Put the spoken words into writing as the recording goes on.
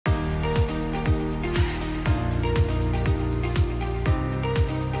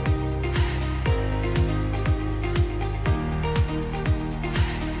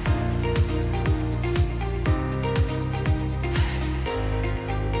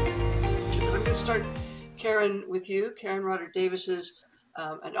start, Karen, with you. Karen Rodder-Davis is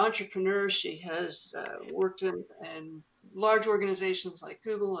an entrepreneur. She has worked in large organizations like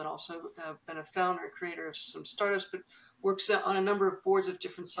Google and also been a founder and creator of some startups, but works on a number of boards of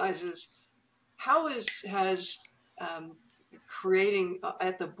different sizes. How has creating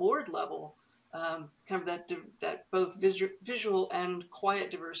at the board level kind of that both visual and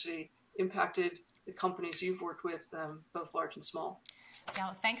quiet diversity impacted the companies you've worked with, both large and small?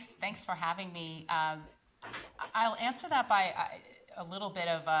 Yeah, thanks for having me. I'll answer that by a little bit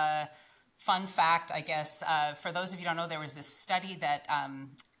of a fun fact, I guess. For those of you who don't know, there was this study that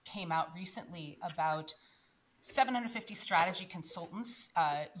came out recently about 750 strategy consultants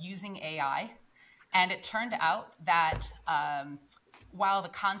using AI. And it turned out that while the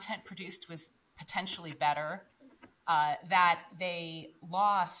content produced was potentially better, that they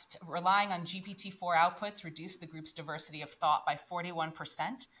lost, relying on GPT-4 outputs, reduced the group's diversity of thought by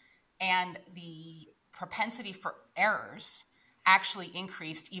 41%. And the propensity for errors actually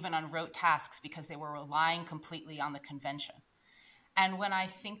increased even on rote tasks because they were relying completely on the convention. And when I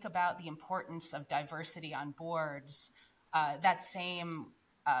think about the importance of diversity on boards, that same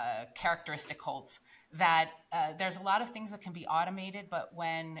characteristic holds. That there's a lot of things that can be automated, but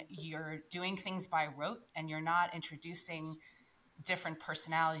when you're doing things by rote and you're not introducing different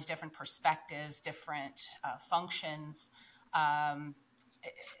personalities, different perspectives, different functions,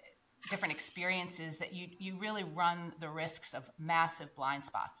 different experiences, that you really run the risks of massive blind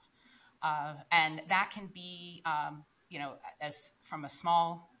spots. And that can be, as from a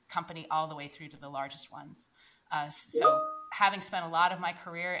small company all the way through to the largest ones. So having spent a lot of my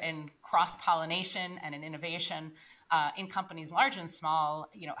career in cross-pollination and in innovation in companies large and small,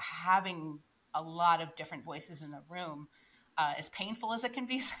 having a lot of different voices in the room, as painful as it can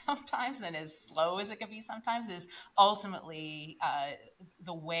be sometimes and as slow as it can be sometimes, is ultimately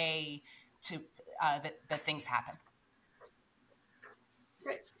the way to that things happen.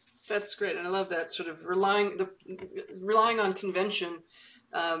 Great. That's great. And I love that sort of relying on convention.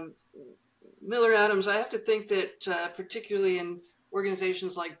 Miller Adams, I have to think that particularly in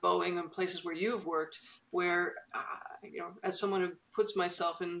organizations like Boeing and places where you've worked, where, as someone who puts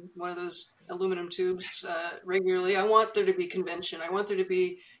myself in one of those aluminum tubes regularly, I want there to be convention. I want there to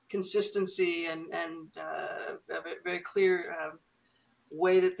be consistency and a very clear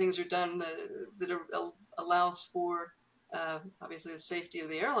way that things are done that allows for, obviously, the safety of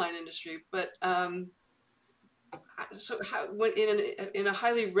the airline industry. But so how, when in a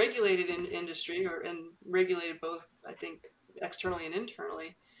highly regulated industry, and regulated both, I think, externally and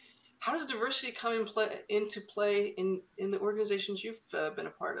internally, how does diversity come into play in the organizations you've been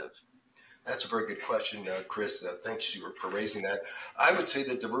a part of? That's a very good question, Chris. Thanks for raising that. I would say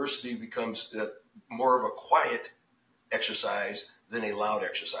that diversity becomes more of a quiet exercise than a loud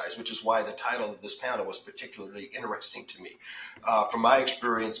exercise, which is why the title of this panel was particularly interesting to me. From my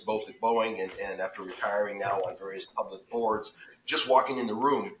experience, both at Boeing and after retiring now on various public boards, just walking in the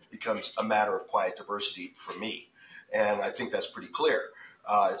room becomes a matter of quiet diversity for me. And I think that's pretty clear.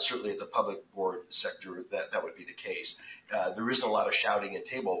 Certainly at the public board sector, that would be the case. There isn't a lot of shouting and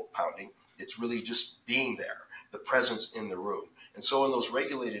table pounding. It's really just being there, the presence in the room. And so in those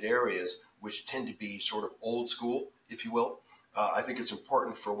regulated areas, which tend to be sort of old school, if you will, I think it's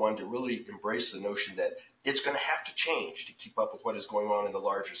important for one to really embrace the notion that it's going to have to change to keep up with what is going on in the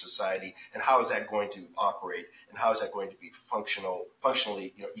larger society, and how is that going to operate, and how is that going to be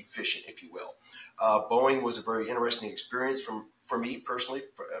functionally efficient, if you will. Boeing was a very interesting experience for me personally,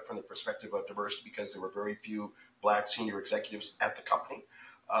 from the perspective of diversity, because there were very few Black senior executives at the company,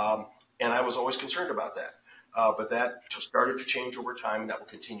 and I was always concerned about that. But that started to change over time, and that will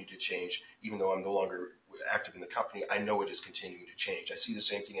continue to change, even though I'm no longer active in the company. I know it is continuing to change. I see the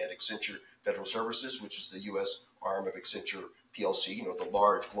same thing at Accenture Federal Services, which is the U.S. arm of Accenture PLC, the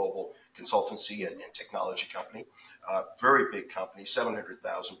large global consultancy and technology company. Very big company,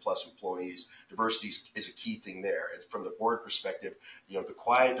 700,000 plus employees. Diversity is a key thing there. And from the board perspective, the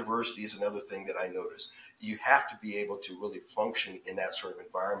quiet diversity is another thing that I notice. You have to be able to really function in that sort of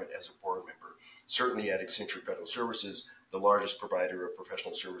environment as a board member. Certainly at Accenture Federal Services, the largest provider of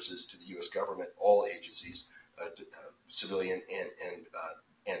professional services to the U.S. government, all agencies, civilian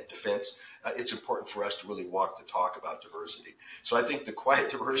and defense, it's important for us to really walk the talk about diversity. So I think the quiet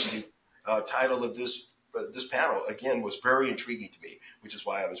diversity title of this panel, again, was very intriguing to me, which is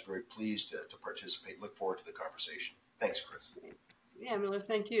why I was very pleased to participate. Look forward to the conversation. Thanks, Chris. Yeah, Miller,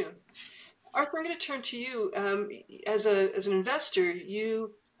 thank you. Arthur, I'm going to turn to you. As an investor,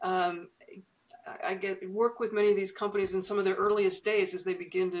 you work with many of these companies in some of their earliest days as they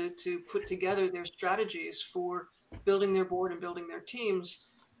begin to put together their strategies for building their board and building their teams.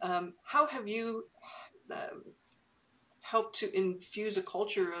 How have you helped to infuse a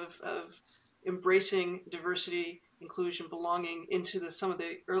culture of embracing diversity, inclusion, belonging into some of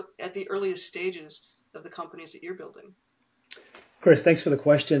the at the earliest stages of the companies that you're building? Chris, thanks for the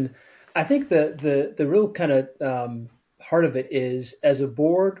question. I think the real kind of heart of it is, as a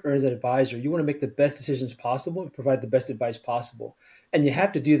board or as an advisor, you want to make the best decisions possible and provide the best advice possible. And you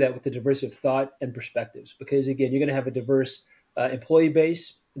have to do that with the diversity of thought and perspectives, because again, you're going to have a diverse employee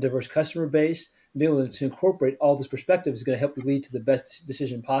base, a diverse customer base. Being able to incorporate all those perspectives is going to help you lead to the best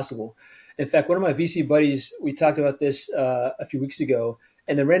decision possible. In fact, one of my VC buddies, we talked about this a few weeks ago,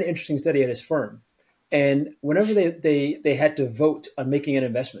 and they ran an interesting study at his firm. And whenever they had to vote on making an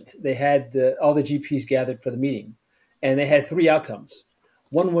investment, they had all the GPs gathered for the meeting, and they had three outcomes.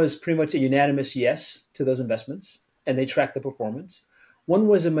 One was pretty much a unanimous yes to those investments, and they tracked the performance. One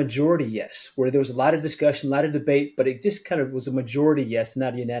was a majority yes, where there was a lot of discussion, a lot of debate, but it just kind of was a majority yes,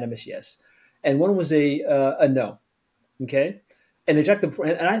 not a unanimous yes. And one was a no. Okay, and they tracked the.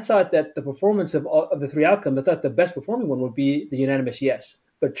 And I thought that the performance of the three outcomes, I thought the best performing one would be the unanimous yes,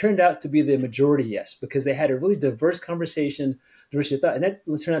 but it turned out to be the majority yes, because they had a really diverse conversation, diversity of thought, and that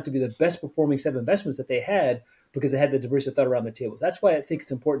turned out to be the best performing set of investments that they had, because they had the diversity of thought around the tables. That's why I think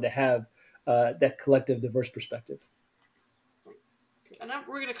it's important to have that collective, diverse perspective. And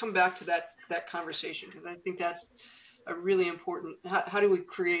we're going to come back to that conversation, because I think that's a really important. How do we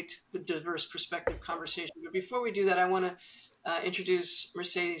create the diverse perspective conversation? But before we do that, I want to introduce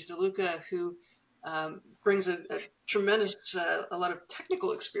Mercedes DeLuca, who brings a tremendous, a lot of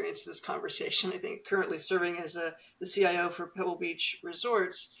technical experience to this conversation. I think currently serving as the CIO for Pebble Beach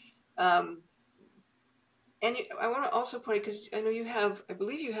Resorts. And I want to also point, because I know you have, I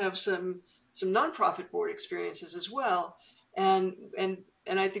believe you have some nonprofit board experiences as well. And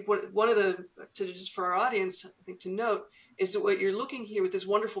I think one of the, just for our audience, I think to note, is that what you're looking here with this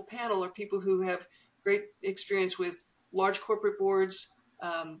wonderful panel are people who have great experience with large corporate boards,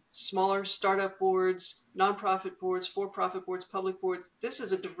 smaller startup boards, nonprofit boards, for-profit boards, public boards. This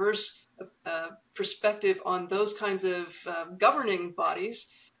is a diverse perspective on those kinds of governing bodies.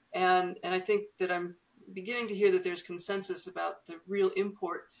 And I think that I'm beginning to hear that there's consensus about the real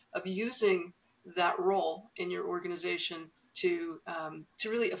import of using that role in your organization to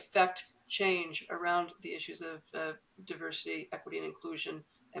really affect change around the issues of diversity, equity, and inclusion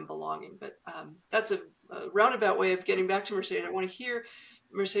and belonging. But that's a roundabout way of getting back to Mercedes. I want to hear,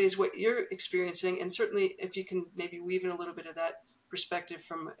 Mercedes, what you're experiencing, and certainly if you can maybe weave in a little bit of that perspective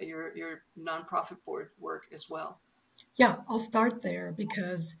from your nonprofit board work as well. Yeah, I'll start there,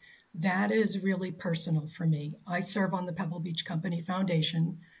 because that is really personal for me. I serve on the Pebble Beach Company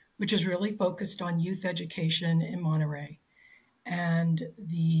Foundation, which is really focused on youth education in Monterey. And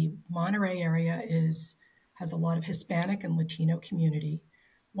the Monterey area has a lot of Hispanic and Latino community.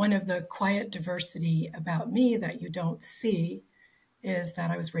 One of the quiet diversity about me that you don't see is that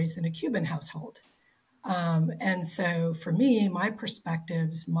I was raised in a Cuban household. And so for me, my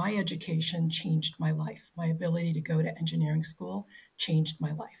perspectives, my education changed my life. My ability to go to engineering school changed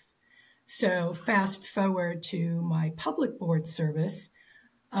my life. So fast forward to my public board service.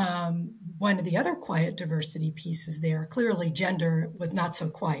 One of the other quiet diversity pieces there, clearly gender was not so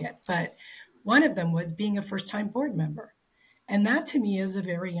quiet, but one of them was being a first-time board member. And that to me is a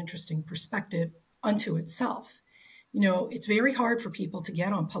very interesting perspective unto itself. You know, it's very hard for people to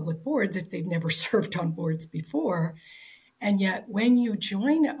get on public boards if they've never served on boards before. And yet when you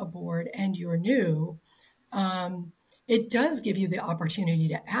join a board and you're new, it does give you the opportunity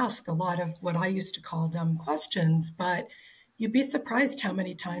to ask a lot of what I used to call dumb questions, but you'd be surprised how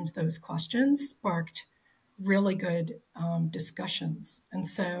many times those questions sparked really good discussions. And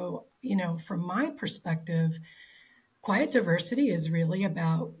so, you know, from my perspective, quiet diversity is really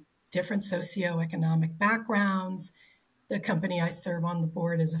about different socioeconomic backgrounds. The company I serve on the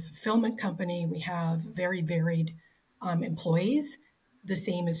board is a fulfillment company. We have very varied employees. The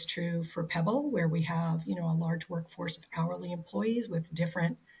same is true for Pebble, where we have, you know, a large workforce of hourly employees with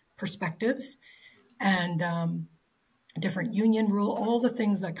different perspectives and different union rule, all the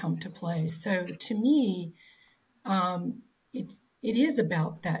things that come to play. So to me, it is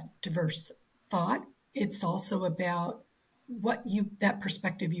about that diverse thought. It's also about that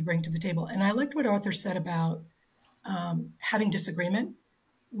perspective you bring to the table. And I liked what Arthur said about having disagreement.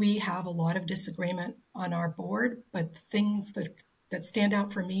 We have a lot of disagreement on our board, but things that stand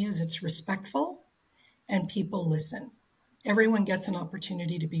out for me is it's respectful and people listen. Everyone gets an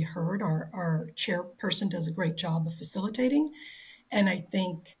opportunity to be heard. Our chairperson does a great job of facilitating. And I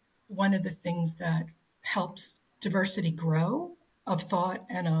think one of the things that helps diversity grow of thought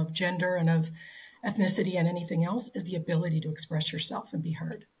and of gender and of ethnicity, and anything else is the ability to express yourself and be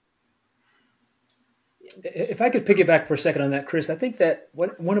heard. If I could piggyback for a second on that, Chris, I think that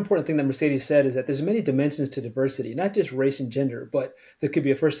one important thing that Mercedes said is that there's many dimensions to diversity, not just race and gender, but there could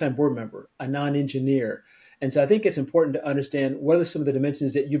be a first-time board member, a non-engineer. And so I think it's important to understand what are some of the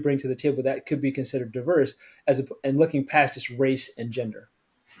dimensions that you bring to the table that could be considered diverse, and looking past just race and gender.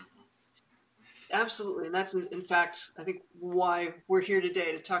 Absolutely, and that's in fact, I think, why we're here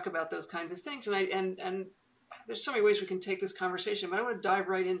today, to talk about those kinds of things. And there's so many ways we can take this conversation, but I want to dive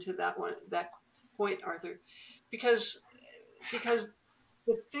right into that point, Arthur, because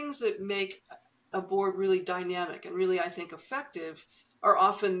the things that make a board really dynamic and really, I think, effective are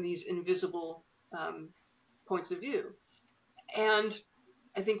often these invisible points of view. And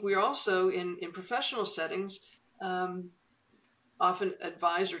I think we're also in professional settings often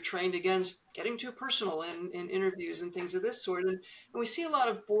advised or trained against getting too personal in interviews and things of this sort. And we see a lot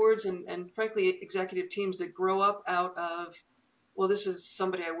of boards and frankly, executive teams that grow up out of, well, this is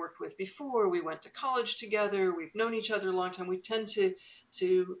somebody I worked with before. We went to college together. We've known each other a long time. We tend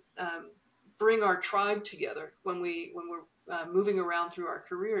to bring our tribe together when we're moving around through our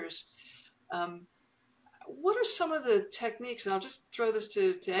careers. What are some of the techniques, and I'll just throw this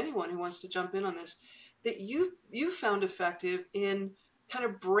to anyone who wants to jump in on this, that you found effective in kind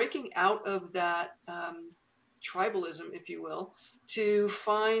of breaking out of that tribalism, if you will, to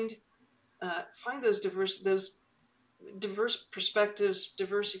find those diverse perspectives,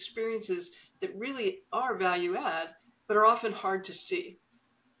 diverse experiences that really are value add, but are often hard to see?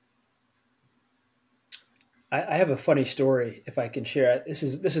 I have a funny story, if I can share it. This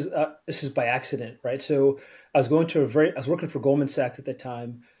is by accident, right? So I was working for Goldman Sachs at the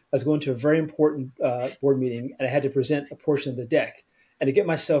time. I was going to a very important board meeting, and I had to present a portion of the deck. And to get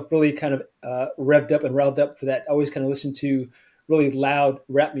myself really kind of revved up and riled up for that, I always kind of listen to really loud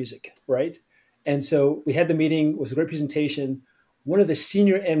rap music, right? And so we had the meeting. It was a great presentation. One of the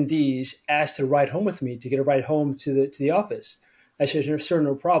senior MDs asked to ride home with me, to get a ride home to the office. I said, sir,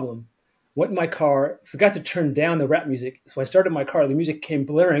 no problem. Went in my car, forgot to turn down the rap music. So I started my car. The music came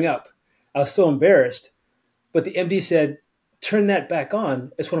blaring up. I was so embarrassed. But the MD said, turn that back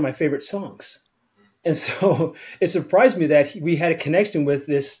on. It's one of my favorite songs. And so it surprised me that we had a connection with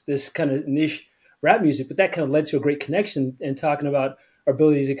this kind of niche rap music, but that kind of led to a great connection and talking about our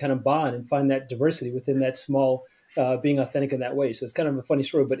ability to kind of bond and find that diversity within that small, being authentic in that way. So it's kind of a funny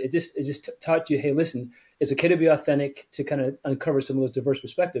story, but it just taught you, hey, listen, it's okay to be authentic, to kind of uncover some of those diverse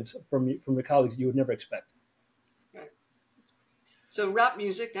perspectives from your colleagues you would never expect. Right. So rap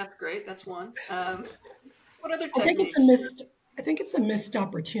music, that's great. That's one. What other techniques? I think it's a missed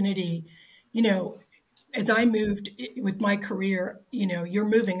opportunity. As I moved with my career, you're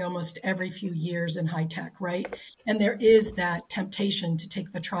moving almost every few years in high tech, right? And there is that temptation to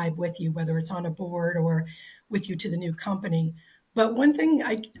take the tribe with you, whether it's on a board or with you to the new company. But one thing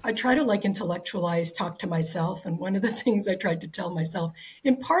I try to intellectualize, talk to myself. And one of the things I tried to tell myself,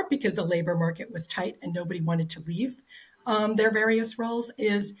 in part because the labor market was tight and nobody wanted to leave their various roles,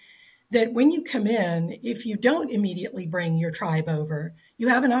 is that when you come in, if you don't immediately bring your tribe over, you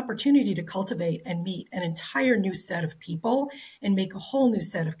have an opportunity to cultivate and meet an entire new set of people and make a whole new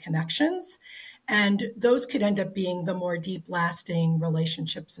set of connections. And those could end up being the more deep, lasting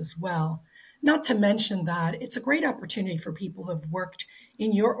relationships as well. Not to mention that it's a great opportunity for people who have worked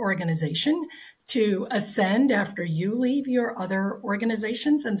in your organization to ascend after you leave your other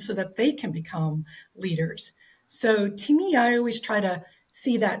organizations, and so that they can become leaders. So to me, I always try to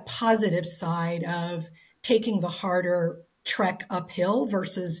see that positive side of taking the harder trek uphill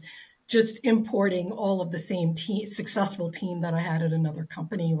versus just importing all of the same successful team that I had at another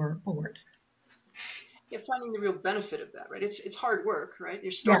company or board. Yeah, finding the real benefit of that, right? It's hard work, right?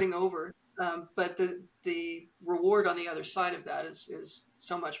 You're starting over, but the reward on the other side of that is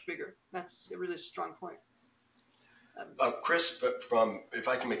so much bigger. That's a really strong point. Chris, if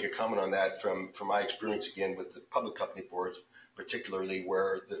I can make a comment on that, from my experience again with the public company boards, particularly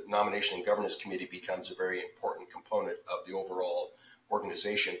where the nomination and governance committee becomes a very important component of the overall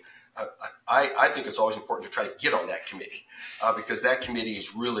organization. I think it's always important to try to get on that committee because that committee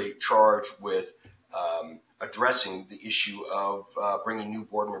is really charged with addressing the issue of bringing new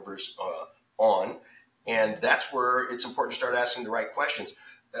board members on. And that's where it's important to start asking the right questions.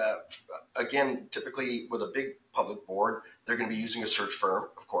 Again, typically with a big public board, they're going to be using a search firm,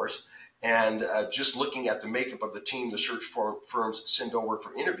 of course. And just looking at the makeup of the team the search firms send over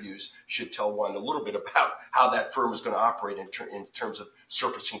for interviews should tell one a little bit about how that firm is going to operate in terms of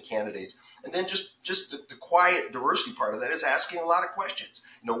surfacing candidates. And then just the quiet diversity part of that is asking a lot of questions.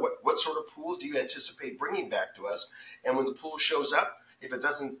 What sort of pool do you anticipate bringing back to us? And when the pool shows up, If it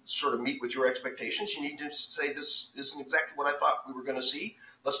doesn't sort of meet with your expectations, you need to say, this isn't exactly what I thought we were going to see.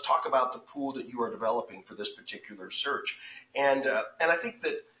 Let's talk about the pool that you are developing for this particular search. And I think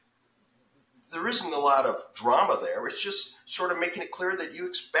that there isn't a lot of drama there. It's just sort of making it clear that you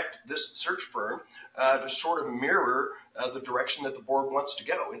expect this search firm to sort of mirror the direction that the board wants to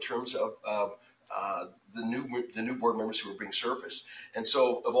go in terms of the new board members who are being surfaced. And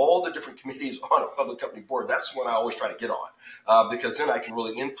so of all the different committees on a public company board, that's the one I always try to get on, because then I can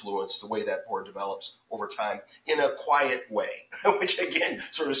really influence the way that board develops over time in a quiet way, which again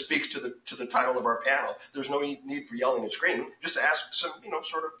sort of speaks to the title of our panel. There's no need for yelling and screaming. Just ask some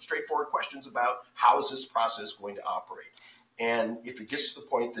sort of straightforward questions about how is this process going to operate. And if it gets to the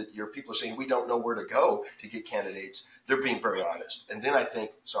point that your people are saying we don't know where to go to get candidates, they're being very honest. And then I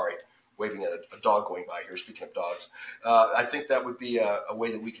think, sorry, waving at a dog going by here, speaking of dogs, I think that would be a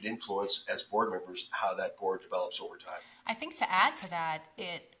way that we could influence as board members how that board develops over time. I think to add to that,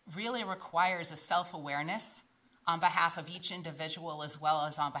 it really requires a self-awareness on behalf of each individual as well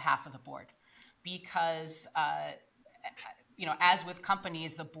as on behalf of the board. Because, as with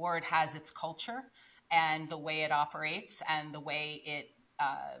companies, the board has its culture and the way it operates and the way it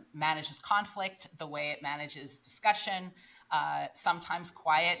manages conflict, the way it manages discussion, sometimes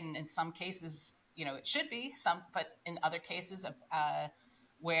quiet, and in some cases, it should be but in other cases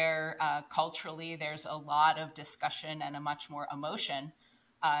where culturally there's a lot of discussion and a much more emotion,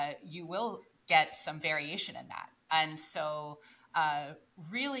 you will get some variation in that. And so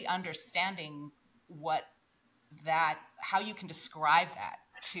really understanding how you can describe that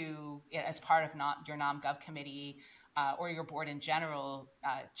to, as part of your NomGov committee or your board in general,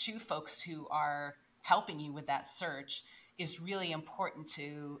 to folks who are helping you with that search is really important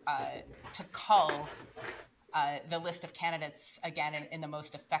to cull the list of candidates again in the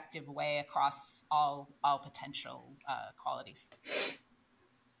most effective way across all potential qualities.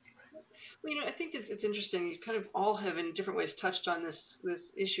 Well, I think it's interesting. You kind of all have in different ways touched on this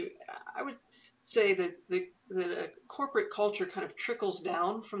issue. I would say that a corporate culture kind of trickles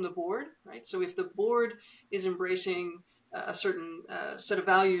down from the board, right? So if the board is embracing a certain set of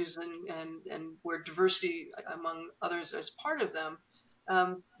values and where diversity among others is part of them,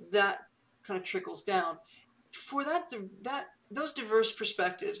 that kind of trickles down. For those diverse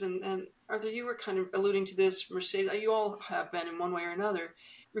perspectives, and Arthur, you were kind of alluding to this, Mercedes, you all have been in one way or another,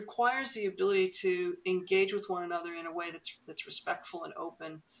 requires the ability to engage with one another in a way that's respectful and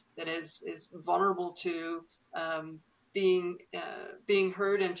open, that is vulnerable to being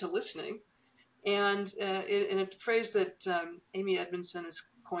heard and to listening. And in a phrase that Amy Edmondson has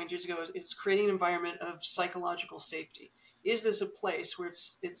coined years ago, it's creating an environment of psychological safety. Is this a place where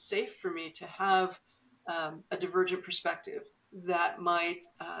it's safe for me to have a divergent perspective that might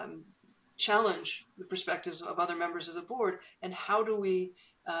challenge the perspectives of other members of the board? And how do we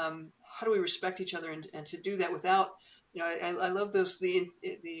respect each other and to do that without, I love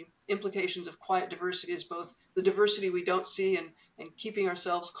the implications of quiet diversity is both the diversity we don't see and keeping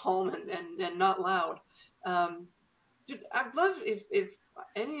ourselves calm and not loud. I'd love if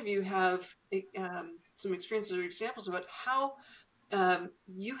any of you have some experiences or examples about how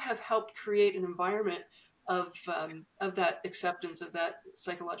you have helped create an environment of that acceptance, of that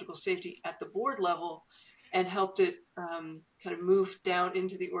psychological safety at the board level, and helped it kind of move down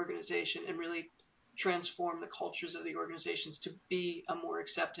into the organization and really transform the cultures of the organizations to be a more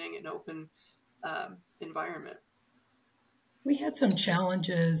accepting and open environment. We had some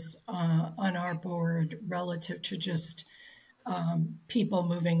challenges on our board relative to just people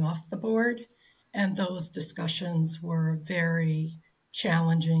moving off the board. And those discussions were very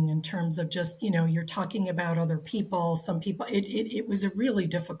challenging in terms of just, you're talking about other people, some people, it was a really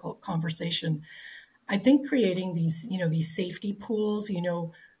difficult conversation. I think creating these safety pools,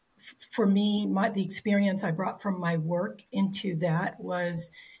 for me, the experience I brought from my work into that was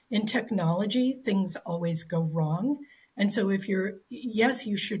in technology, things always go wrong. And so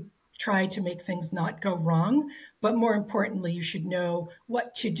you should try to make things not go wrong, but more importantly, you should know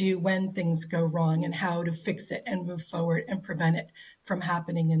what to do when things go wrong and how to fix it and move forward and prevent it from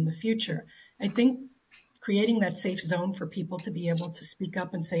happening in the future. I think creating that safe zone for people to be able to speak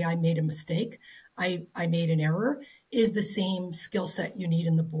up and say, I made a mistake, I made an error, is the same skill set you need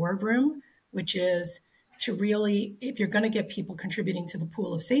in the boardroom, which is to really, if you're going to get people contributing to the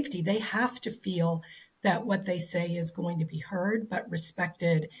pool of safety, they have to feel that what they say is going to be heard, but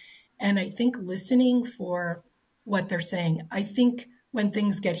respected. And I think listening for what they're saying. I think when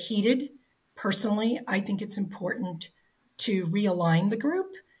things get heated, personally, I think it's important to realign the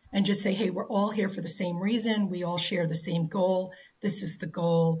group and just say, hey, we're all here for the same reason. We all share the same goal. This is the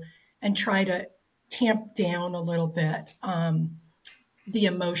goal. And try to tamp down a little bit the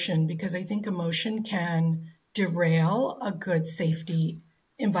emotion, because I think emotion can derail a good safety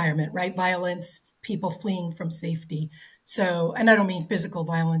environment, right? Violence, people fleeing from safety. So, and I don't mean physical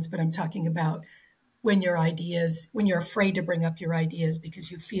violence, but I'm talking about when when you're afraid to bring up your ideas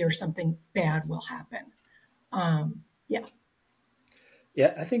because you fear something bad will happen. Yeah.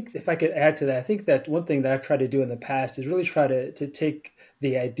 Yeah, I think if I could add to that, I think that one thing that I've tried to do in the past is really try to take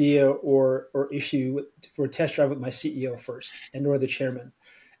the idea or issue for a test drive with my CEO first and or the chairman,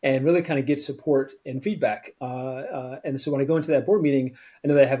 and really kind of get support and feedback. And so when I go into that board meeting, I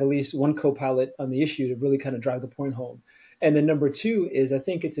know that I have at least one co-pilot on the issue to really kind of drive the point home. And then number two is I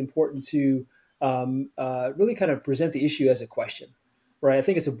think it's important to really kind of present the issue as a question. Right. I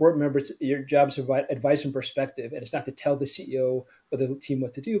think it's a board member. Your job is to provide advice and perspective, and it's not to tell the CEO or the team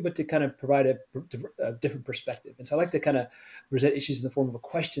what to do, but to kind of provide a different perspective. And so I like to kind of present issues in the form of a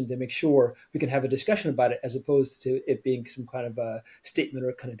question to make sure we can have a discussion about it, as opposed to it being some kind of a statement or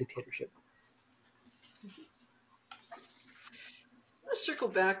a kind of dictatorship. Let's circle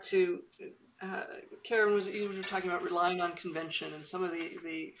back to Karen. You were talking about relying on convention and some of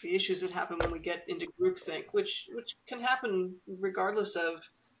the issues that happen when we get into groupthink, which can happen regardless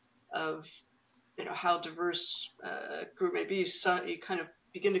of how diverse a group may be. So you kind of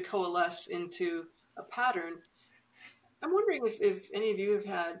begin to coalesce into a pattern. I'm wondering if any of you have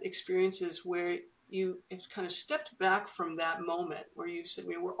had experiences where you have kind of stepped back from that moment, where you've said,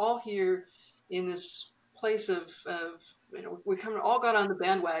 we're all here in this place of we kind of all got on the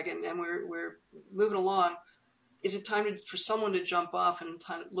bandwagon and we're moving along. Is it time for someone to jump off and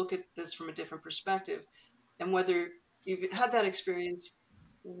kind of look at this from a different perspective? And whether you've had that experience,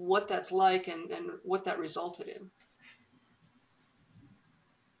 what that's like and what that resulted in.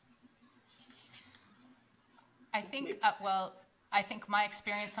 I think, I think my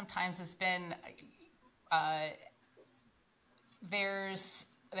experience sometimes has been there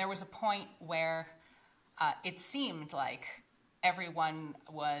was a point where it seemed like everyone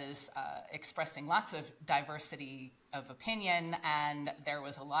was expressing lots of diversity of opinion, and there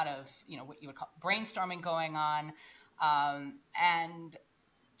was a lot of, what you would call brainstorming going on. And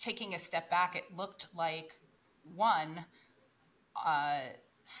taking a step back, it looked like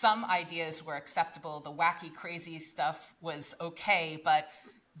some ideas were acceptable, the wacky, crazy stuff was okay, but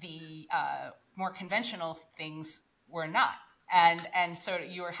the more conventional things were not. And so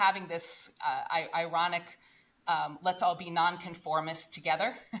you were having this ironic, let's all be nonconformists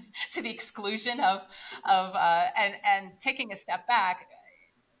together to the exclusion of and taking a step back,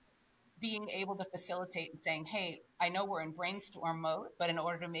 being able to facilitate and saying, hey, I know we're in brainstorm mode, but in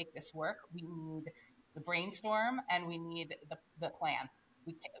order to make this work, we need the brainstorm and we need the plan.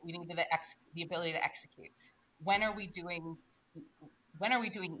 We need the ability to execute. When are we doing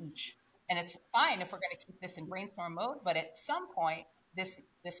each? And it's fine if we're going to keep this in brainstorm mode, but at some point,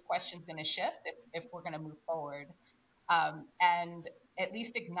 this question's going to shift if we're going to move forward. And at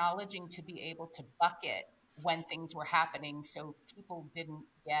least acknowledging to be able to bucket when things were happening, so people didn't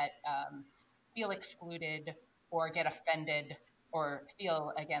feel excluded or get offended or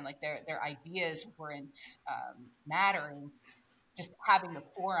feel, again, like their ideas weren't mattering. Just having the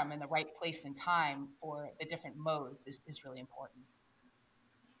forum in the right place and time for the different modes is really important.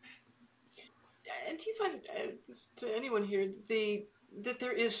 And do you find, to anyone here, that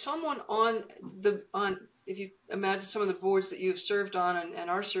there is someone if you imagine some of the boards that you've served on and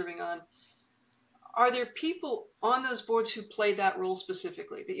are serving on, are there people on those boards who play that role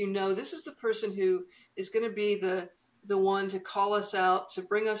specifically, that this is the person who is going to be the one to call us out, to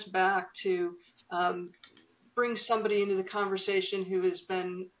bring us back, to bring somebody into the conversation who has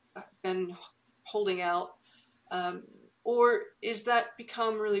been holding out, or is that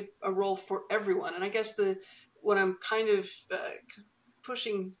become really a role for everyone? And I guess what I'm kind of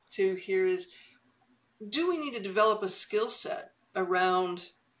pushing to here is, do we need to develop a skill set around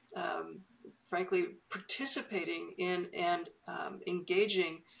frankly participating in and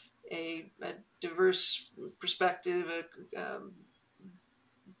engaging a diverse perspective,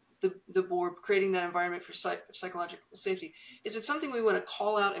 the board, creating that environment for psychological safety? Is it something we want to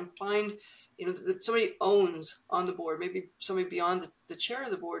call out and find, that somebody owns on the board, maybe somebody beyond the chair of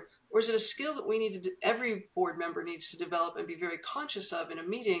the board, or is it a skill that every board member needs to develop and be very conscious of in a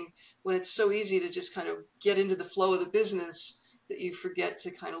meeting, when it's so easy to just kind of get into the flow of the business that you forget to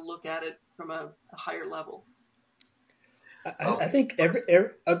kind of look at it from a higher level? I think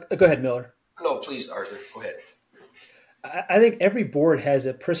go ahead, Miller. No, please, Arthur, go ahead. I think every board has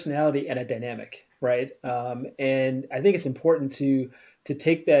a personality and a dynamic, right? And I think it's important to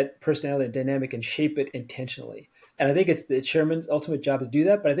take that personality and dynamic and shape it intentionally. And I think it's the chairman's ultimate job to do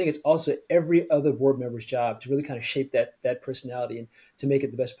that, but I think it's also every other board member's job to really kind of shape that personality and to make it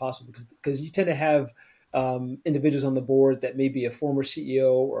the best possible. Because you tend to have individuals on the board that may be a former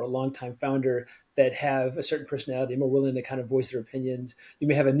CEO or a longtime founder that have a certain personality, more willing to kind of voice their opinions. You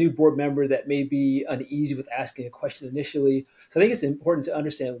may have a new board member that may be uneasy with asking a question initially. So I think it's important to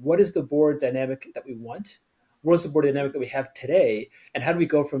understand what is the board dynamic that we want, what is the board dynamic that we have today, and how do we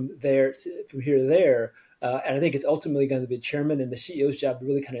go from there from here to there. And I think it's ultimately going to be the chairman and the CEO's job to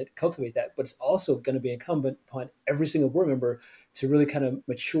really kind of cultivate that. But it's also going to be incumbent upon every single board member to really kind of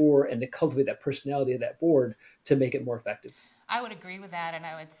mature and to cultivate that personality of that board to make it more effective. I would agree with that. And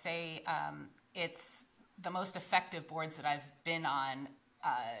I would say it's the most effective boards that I've been on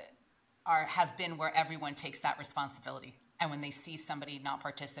have been where everyone takes that responsibility. And when they see somebody not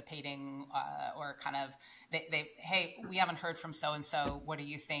participating or kind of, hey, we haven't heard from so-and-so, what do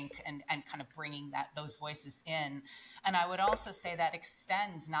you think? And kind of bringing those voices in. And I would also say that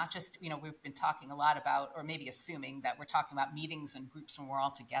extends not just, we've been talking a lot about, or maybe assuming that we're talking about meetings and groups when we're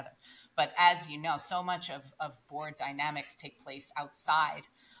all together. But as you know, so much of board dynamics take place outside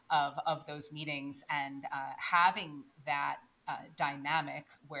of those meetings, and having that dynamic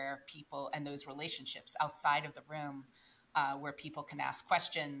where people and those relationships outside of the room where people can ask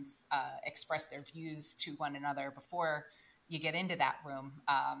questions, express their views to one another before you get into that room,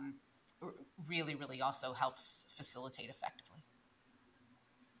 really, really also helps facilitate effectively.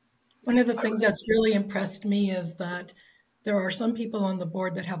 One of the things that's really impressed me is that there are some people on the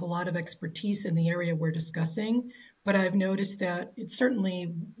board that have a lot of expertise in the area we're discussing, but I've noticed that it's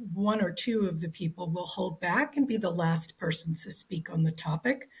certainly one or two of the people will hold back and be the last person to speak on the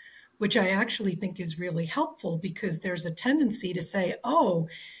topic, which I actually think is really helpful, because there's a tendency to say, oh,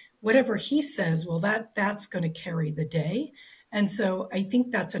 whatever he says, well, that's going to carry the day. And so I think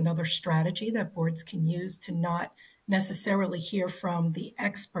that's another strategy that boards can use to not necessarily hear from the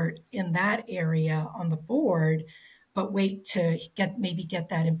expert in that area on the board, but wait to get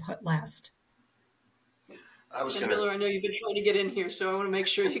that input last. Miller, I know you've been trying to get in here, so I want to make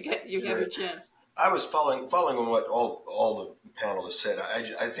sure you have your chance. I was following on what all the panelists said.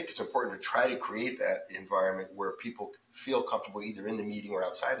 I think it's important to try to create that environment where people feel comfortable either in the meeting or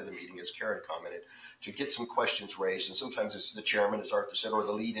outside of the meeting, as Karen commented, to get some questions raised. And sometimes it's the chairman, as Arthur said, or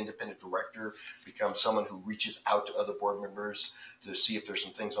the lead independent director becomes someone who reaches out to other board members to see if there's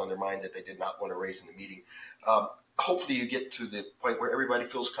some things on their mind that they did not want to raise in the meeting. Hopefully you get to the point where everybody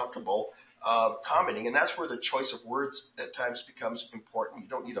feels comfortable commenting, and that's where the choice of words at times becomes important. You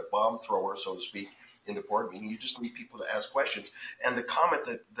don't need a bomb thrower, so to speak, in the board meeting. You just need people to ask questions. And the comment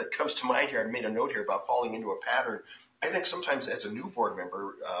that comes to mind here, I made a note here about falling into a pattern. I think sometimes as a new board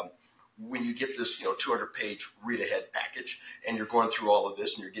member, when you get this 200-page read-ahead package and you're going through all of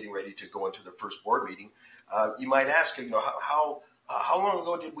this and you're getting ready to go into the first board meeting, you might ask, how long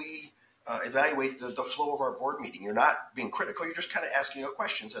ago did we evaluate the flow of our board meeting? You're not being critical. You're just kind of asking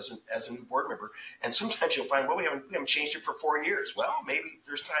questions as a new board member. And sometimes you'll find, well, we haven't changed it for 4 years. Well, maybe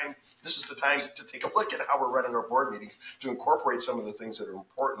there's time. This is the time to take a look at how we're running our board meetings, to incorporate some of the things that are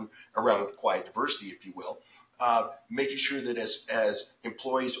important around quiet diversity, if you will. Making sure that as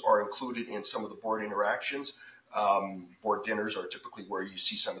employees are included in some of the board interactions. Board dinners are typically where you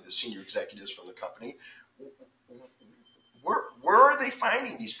see some of the senior executives from the company. Where are they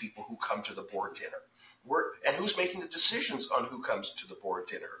finding these people who come to the board dinner? And who's making the decisions on who comes to the board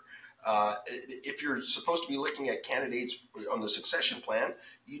dinner? If you're supposed to be looking at candidates on the succession plan,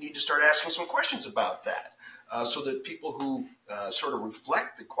 you need to start asking some questions about that, so that people who sort of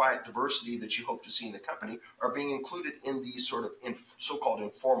reflect the quiet diversity that you hope to see in the company are being included in these sort of so-called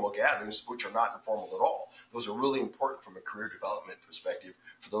informal gatherings, which are not informal at all. Those are really important from a career development perspective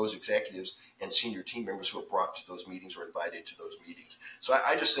for those executives and senior team members who are brought to those meetings or invited to those meetings. So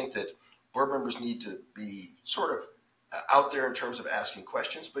I just think that board members need to be sort of out there in terms of asking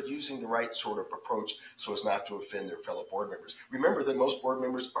questions, but using the right sort of approach so as not to offend their fellow board members. Remember that most board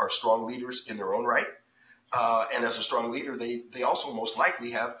members are strong leaders in their own right. And as a strong leader, they also most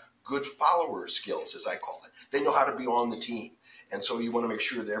likely have good follower skills, as I call it. They know how to be on the team. And so you want to make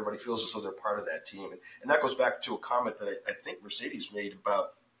sure that everybody feels as though they're part of that team. And that goes back to a comment that I think Mercedes made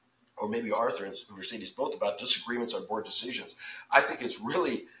about, or maybe Arthur and Mercedes both, about disagreements on board decisions. I think it's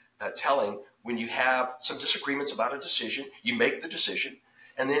really telling when you have some disagreements about a decision, you make the decision,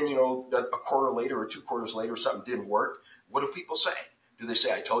 and then, a quarter later or 2 quarters later, something didn't work. What do people say? Do they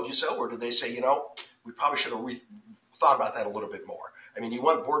say, I told you so? Or do they say, we probably should have thought about that a little bit more? I mean, you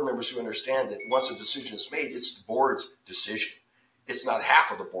want board members who understand that once a decision is made, it's the board's decision. It's not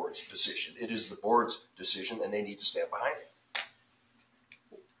half of the board's decision. It is the board's decision, and they need to stand behind it.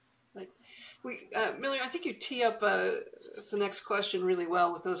 Right. Miller, I think you tee up the next question really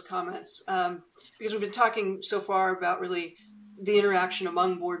well with those comments, because we've been talking so far about really the interaction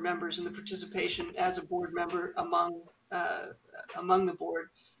among board members and the participation as a board member uh, among the board.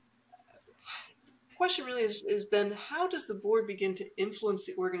 Question really is then, how does the board begin to influence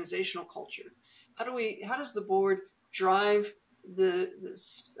the organizational culture? How does the board drive the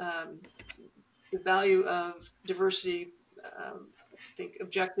value of diversity, I think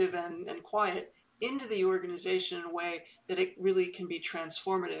objective and quiet, into the organization in a way that it really can be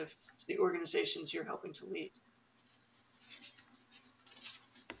transformative to the organizations you're helping to lead?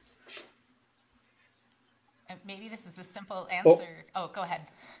 And maybe this is a simple Well, answer. Oh, go ahead.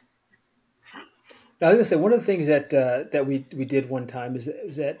 I was going to say one of the things that we did one time is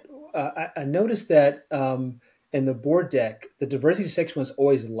that I noticed that in the board deck, the diversity section was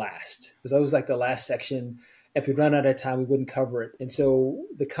always last. It was always like the last section. If we run out of time, we wouldn't cover it. And so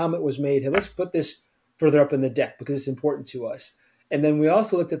the comment was made, hey, let's put this further up in the deck because it's important to us. And then we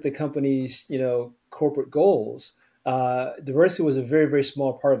also looked at the company's, corporate goals. Diversity was a very, very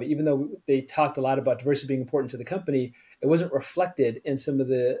small part of it. Even though they talked a lot about diversity being important to the company, it wasn't reflected in some of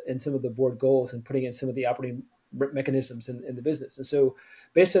the board goals and putting in some of the operating mechanisms in the business. And so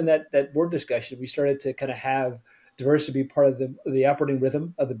based on that board discussion, we started to kind of have diversity be part of the operating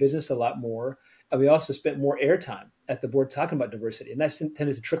rhythm of the business a lot more. And we also spent more airtime at the board talking about diversity. And that's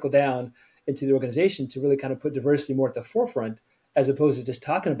tended to trickle down into the organization to really kind of put diversity more at the forefront, as opposed to just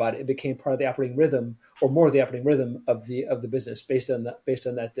talking about it. It became part of the operating rhythm, or more of the operating rhythm of the business based on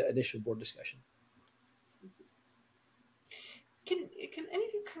that initial board discussion. Can any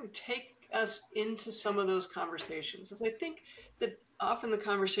of you kind of take us into some of those conversations? As I think that often the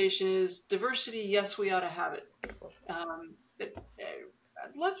conversation is diversity, yes, we ought to have it. But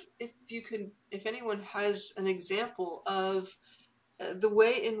I'd love if anyone has an example of the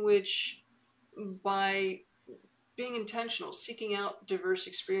way in which, by being intentional, seeking out diverse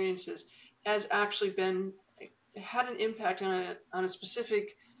experiences, has actually had an impact on a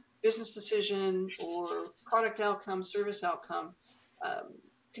specific business decision or product outcome, service outcome.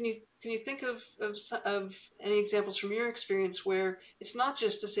 Can you think of any examples from your experience where it's not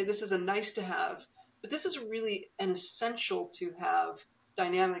just to say this is a nice to have, but this is really an essential to have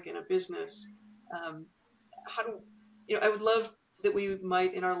dynamic in a business? I would love that we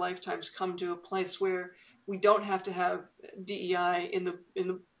might in our lifetimes come to a place where we don't have to have DEI in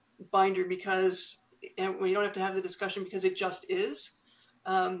the binder and we don't have to have the discussion because it just is.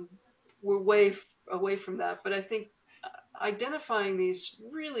 We're way away from that, but I think identifying these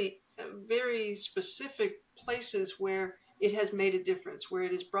really very specific places where it has made a difference, where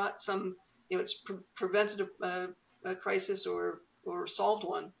it has brought it's prevented a crisis or solved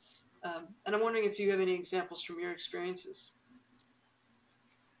one. And I'm wondering if you have any examples from your experiences.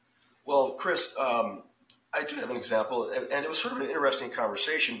 Well, Chris, I do have an example, and it was sort of an interesting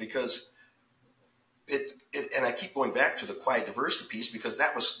conversation because and I keep going back to the quiet diversity piece because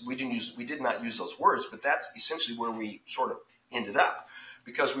we did not use those words, but that's essentially where we sort of ended up,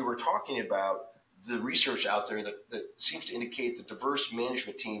 because we were talking about the research out there that seems to indicate that diverse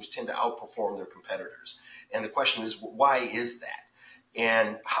management teams tend to outperform their competitors. And the question is, why is that?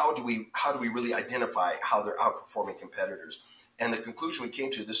 And how do we really identify how they're outperforming competitors? And the conclusion we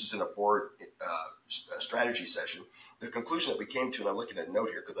came to, this is in a board strategy session, the conclusion that we came to, and I'm looking at a note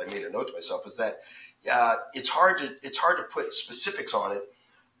here because I made a note to myself, is that it's hard to put specifics on it,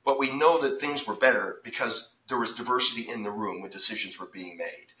 but we know that things were better because there was diversity in the room when decisions were being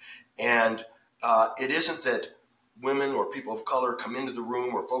made. And it isn't that women or people of color come into the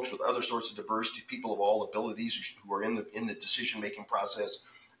room, or folks with other sorts of diversity, people of all abilities who are in the decision-making process.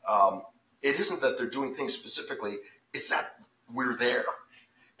 It isn't that they're doing things specifically. It's that we're there.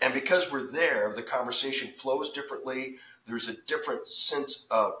 And because we're there, the conversation flows differently. There's a different sense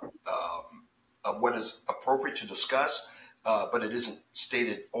of what is appropriate to discuss, but it isn't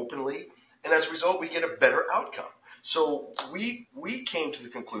stated openly. And as a result, we get a better outcome. So we came to the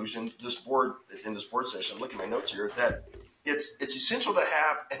conclusion, in this board session, I'm looking at my notes here, that it's essential to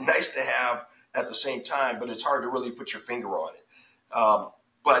have and nice to have at the same time, but it's hard to really put your finger on it.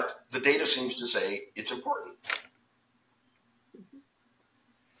 But the data seems to say it's important.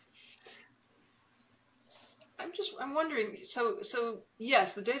 I'm wondering. So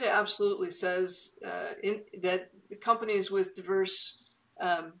yes, the data absolutely says that the companies with diverse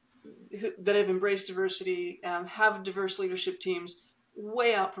that have embraced diversity have diverse leadership teams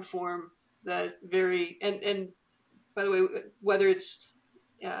way outperform that very and by the way, whether it's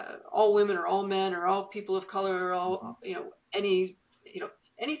all women or all men or all people of color or all anything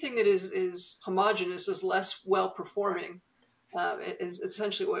that is homogenous is less well performing is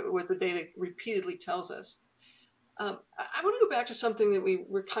essentially what the data repeatedly tells us. I want to go back to something that we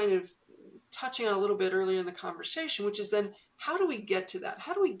were kind of touching on a little bit earlier in the conversation, which is then how do we get to that?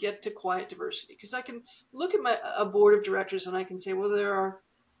 How do we get to quiet diversity? Because I can look at a board of directors and I can say, well, there are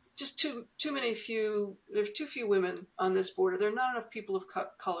just there's too few women on this board, or there are not enough people of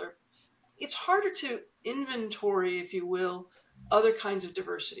color. It's harder to inventory, if you will, other kinds of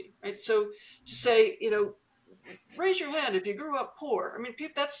diversity, right? So to say, raise your hand if you grew up poor. I mean,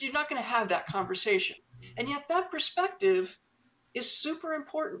 you're not going to have that conversation. And yet that perspective is super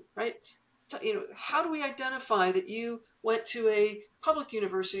important, right? How do we identify that you went to a public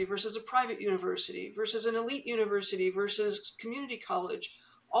university versus a private university versus an elite university versus community college?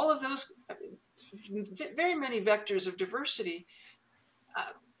 All of those, very many vectors of diversity,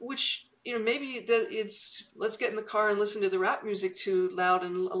 which, maybe it's let's get in the car and listen to the rap music too loud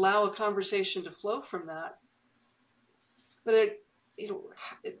and allow a conversation to flow from that. But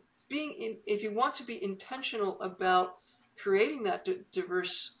if you want to be intentional about creating that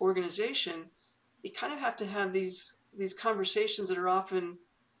diverse organization, you kind of have to have these conversations that are often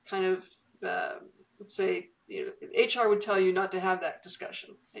kind of, let's say, HR would tell you not to have that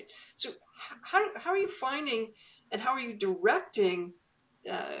discussion. Right? So how are you finding and how are you directing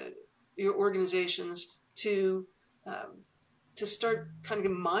your organizations to start kind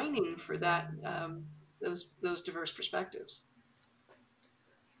of mining for that those diverse perspectives?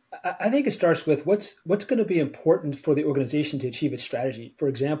 I think it starts with what's going to be important for the organization to achieve its strategy. For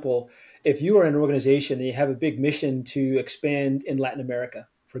example, if you are an organization and you have a big mission to expand in Latin America,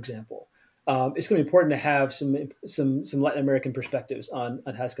 for example, it's going to be important to have some Latin American perspectives on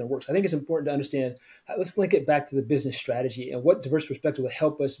how it's going to work. So I think it's important to understand. Let's link it back to the business strategy and what diverse perspective will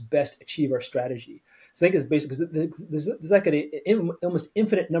help us best achieve our strategy. So I think it's basically because there's like an almost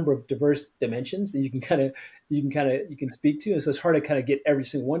infinite number of diverse dimensions that you can speak to, and so it's hard to kind of get every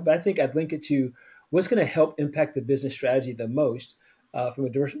single one. But I think I'd link it to what's going to help impact the business strategy the most from a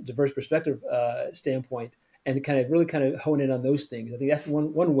diverse perspective standpoint, and really hone in on those things. I think that's the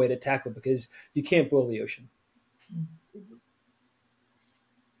one way to tackle it, because you can't boil the ocean. Mm-hmm.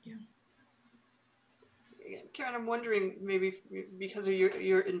 Karen, I'm wondering, maybe because of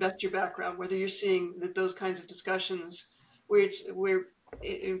your investor background, whether you're seeing that those kinds of discussions where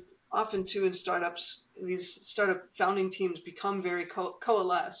often too in startups, these startup founding teams become very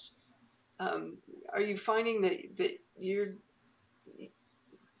coalesce. Are you finding that you're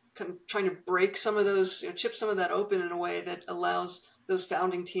kind of trying to break some of those, chip some of that open in a way that allows those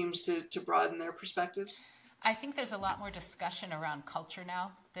founding teams to broaden their perspectives? I think there's a lot more discussion around culture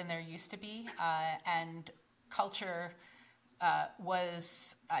now than there used to be, and culture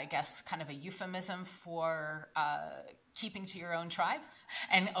was, I guess, kind of a euphemism for keeping to your own tribe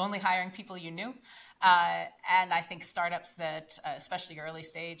and only hiring people you knew. And I think startups that, especially early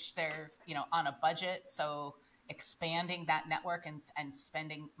stage, they're on a budget, so expanding that network and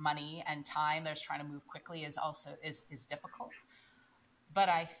spending money and time, they're trying to move quickly, is difficult. But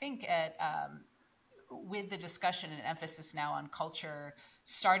I think with the discussion and emphasis now on culture,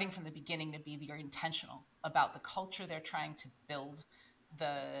 starting from the beginning to be very intentional about the culture they're trying to build,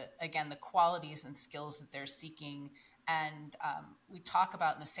 the qualities and skills that they're seeking. And we talk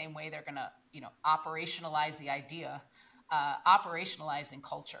about in the same way they're going to, operationalize the idea, operationalizing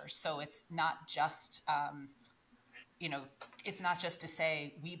culture. So it's not just, it's not just to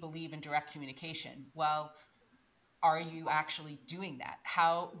say we believe in direct communication. Well, are you actually doing that?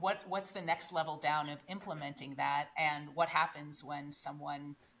 What's the next level down of implementing that? And what happens when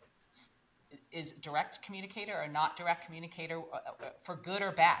someone is direct communicator or not direct communicator, for good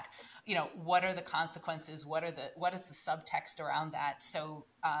or bad? What are the consequences? What is the subtext around that? So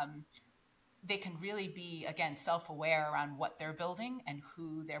they can really be, again, self-aware around what they're building and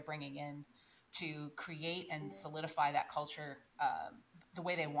who they're bringing in to create and solidify that culture the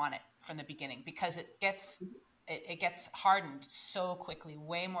way they want it from the beginning, because it gets hardened so quickly,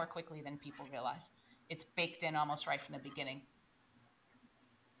 way more quickly than people realize. It's baked in almost right from the beginning.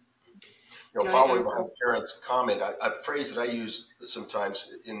 Following behind Karen's comment, a phrase that I use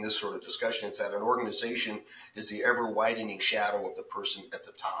sometimes in this sort of discussion is that an organization is the ever-widening shadow of the person at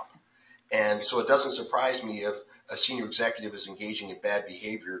the top. And so it doesn't surprise me if a senior executive is engaging in bad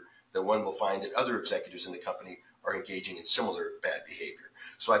behavior, that one will find that other executives in the company are engaging in similar bad behavior.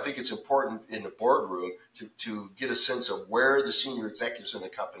 So I think it's important in the boardroom to get a sense of where the senior executives in the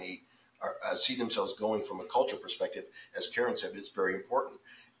company see themselves going from a culture perspective. As Karen said, it's very important.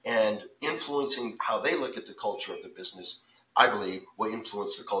 And influencing how they look at the culture of the business, I believe, will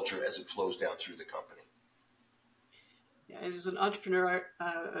influence the culture as it flows down through the company. Yeah, as an entrepreneur,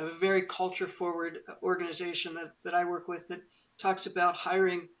 a very culture-forward organization that I work with, that talks about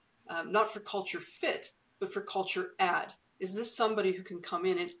hiring not for culture fit, but for culture add. Is this somebody who can come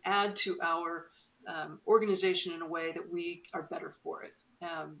in and add to our organization in a way that we are better for it?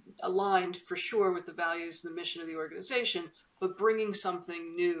 Aligned for sure with the values and the mission of the organization, but bringing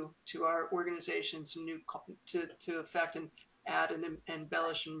something new to our organization, some new to affect and add and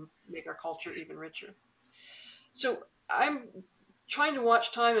embellish and make our culture even richer. So I'm trying to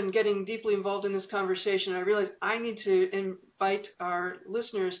watch time and getting deeply involved in this conversation. I realize I need to invite our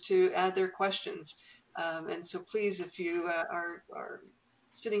listeners to add their questions. And so please, if you are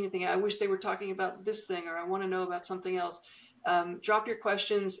sitting and thinking, I wish they were talking about this thing, or I want to know about something else, drop your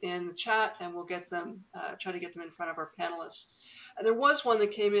questions in the chat and we'll get them, try to get them in front of our panelists. And there was one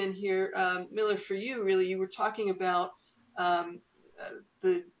that came in here, Miller, for you, really. You were talking about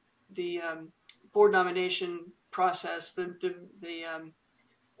the board nomination process.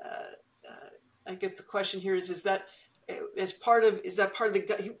 I guess the question here is that is it part of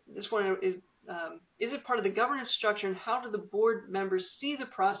the governance structure, and how do the board members see the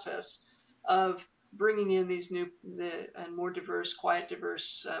process of bringing in these new and more diverse,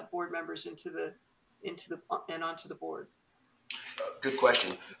 diverse board members onto the board? Good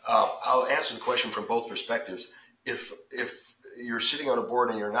question. I'll answer the question from both perspectives. If you're sitting on a board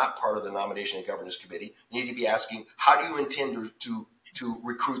and you're not part of the nomination and governance committee, you need to be asking, how do you intend to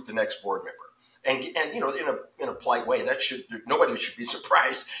recruit the next board member? And you know, in a polite way, nobody should be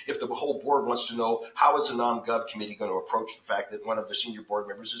surprised if the whole board wants to know, how is the nom-gov committee going to approach the fact that one of the senior board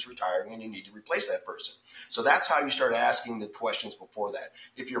members is retiring and you need to replace that person? So that's how you start asking the questions before that.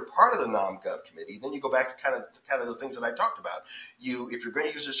 If you're part of the nom-gov committee, then you go back to kind of the things that I talked about. If you're going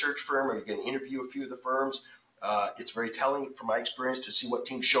to use a search firm or you're going to interview a few of the firms, it's very telling from my experience to see what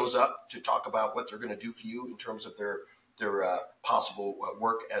team shows up to talk about what they're going to do for you in terms of their possible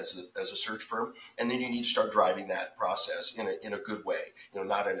work as a search firm, and then you need to start driving that process in a good way. You know,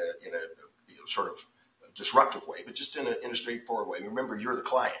 not in a sort of disruptive way, but just in a straightforward way. Remember, you're the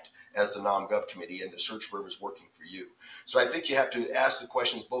client as the nom-gov committee, and the search firm is working for you. So I think you have to ask the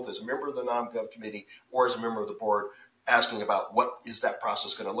questions both as a member of the nom-gov committee or as a member of the board, asking about what is that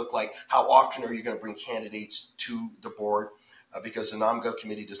process going to look like? How often are you going to bring candidates to the board? Because the nom-gov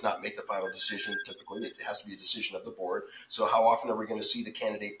committee does not make the final decision. Typically, it has to be a decision of the board. So how often are we going to see the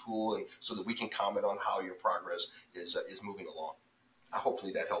candidate pool, and so that we can comment on how your progress is moving along?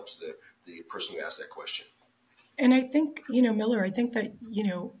 Hopefully that helps the person who asked that question. And I think, Miller, I think that,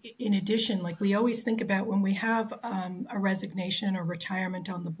 in addition, like we always think about when we have a resignation or retirement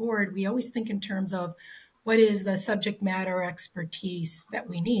on the board, we always think in terms of what is the subject matter expertise that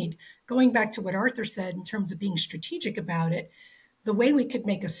we need. Going back to what Arthur said in terms of being strategic about it, the way we could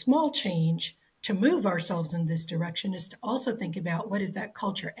make a small change to move ourselves in this direction is to also think about what is that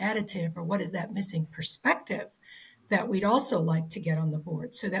culture additive, or what is that missing perspective that we'd also like to get on the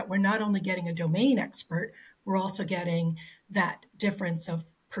board, so that we're not only getting a domain expert, we're also getting that difference of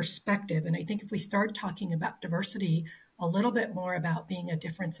perspective. And I think if we start talking about diversity a little bit more about being a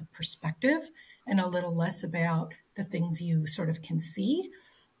difference of perspective and a little less about the things you sort of can see,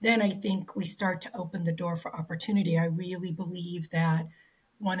 then I think we start to open the door for opportunity. I really believe that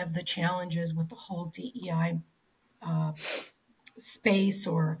one of the challenges with the whole DEI space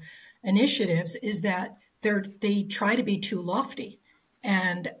or initiatives is that they try to be too lofty.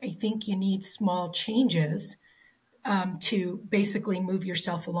 And I think you need small changes to basically move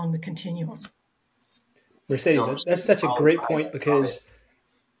yourself along the continuum. Mercedes, that's such a great point, because...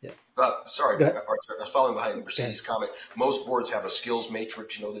 Sorry, Arthur, I was following behind Mercedes' comment. Most boards have a skills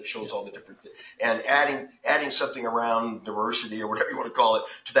matrix, that shows all the different things. And adding something around diversity or whatever you want to call it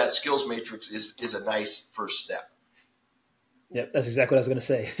to that skills matrix is a nice first step. Yep, that's exactly what I was going to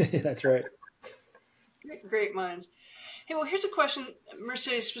say. That's right. Great minds. Hey, well, here's a question,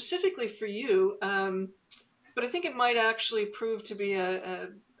 Mercedes, specifically for you, but I think it might actually prove to be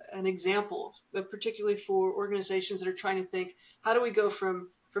an example, particularly for organizations that are trying to think, how do we go from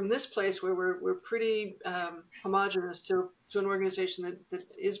this place where we're pretty homogenous to an organization that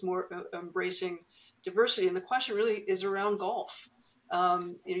is more embracing diversity? And the question really is around golf.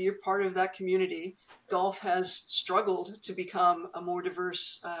 You're part of that community. Golf has struggled to become a more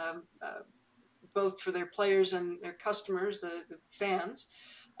diverse, both for their players and their customers, the fans.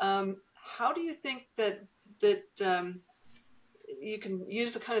 How do you think that you can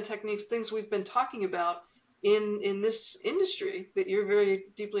use the kind of techniques, things we've been talking about in this industry that you're very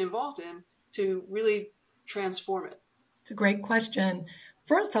deeply involved in, to really transform it? It's a great question.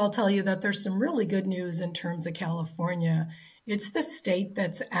 First, I'll tell you that there's some really good news in terms of California. It's the state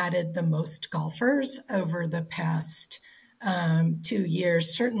that's added the most golfers over the past 2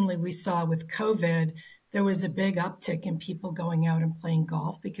 years. Certainly we saw with COVID there was a big uptick in people going out and playing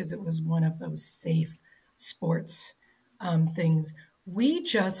golf because it was one of those safe sports things. We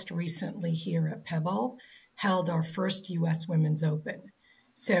just recently here at Pebble held our first U.S. Women's Open.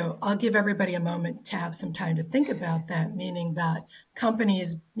 So I'll give everybody a moment to have some time to think about that, meaning that company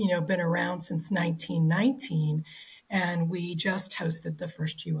has, been around since 1919, and we just hosted the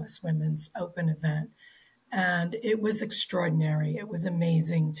first U.S. Women's Open event. And it was extraordinary. It was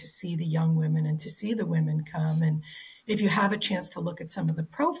amazing to see the young women and to see the women come. And if you have a chance to look at some of the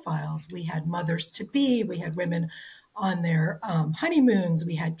profiles, we had mothers to be, we had women on their honeymoons,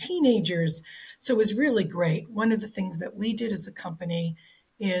 we had teenagers. So it was really great. One of the things that we did as a company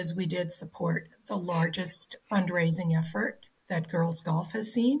is we did support the largest fundraising effort that Girls Golf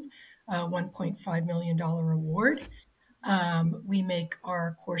has seen, a $1.5 million award. We make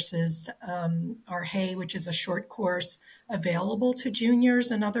our courses, our Hey, which is a short course, available to juniors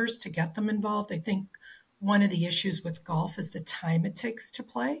and others to get them involved. I think one of the issues with golf is the time it takes to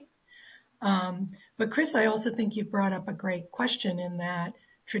play. But Chris, I also think you brought up a great question in that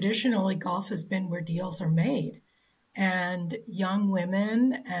traditionally golf has been where deals are made. And young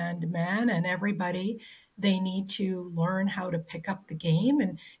women and men and everybody, they need to learn how to pick up the game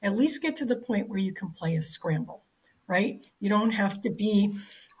and at least get to the point where you can play a scramble, right? You don't have to be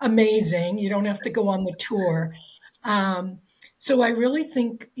amazing. You don't have to go on the tour. So I really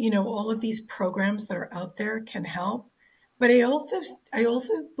think, all of these programs that are out there can help. But I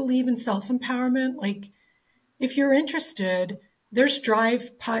also believe in self-empowerment. Like, if you're interested, there's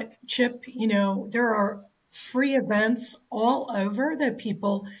drive, putt, chip, there are free events all over that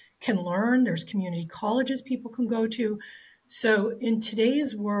people can learn. There's community colleges people can go to. So in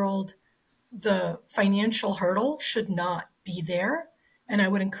today's world, the financial hurdle should not be there. And I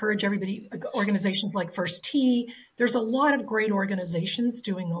would encourage everybody, organizations like First Tee, there's a lot of great organizations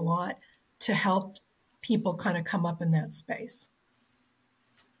doing a lot to help people kind of come up in that space.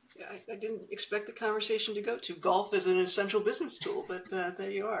 Yeah, I didn't expect the conversation to go to golf as an essential business tool, but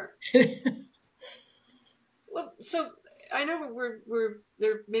there you are. Well, so I know we're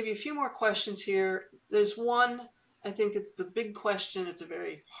there may be a few more questions here. There's one, I think it's the big question. It's a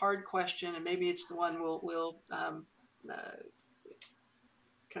very hard question, and maybe it's the one we'll kind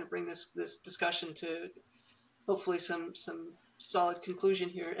of bring this discussion to hopefully some solid conclusion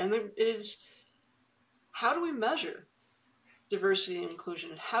here. And it is, how do we measure diversity and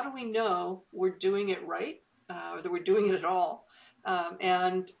inclusion? And how do we know we're doing it right, or that we're doing it at all?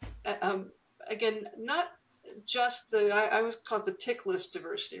 Again, not just I always call it the tick list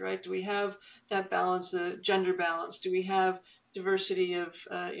diversity, right? Do we have that balance, the gender balance? Do we have diversity of,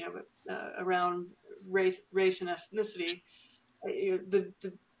 around race and ethnicity?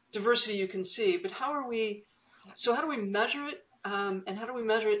 The diversity you can see, but how do we measure it? And how do we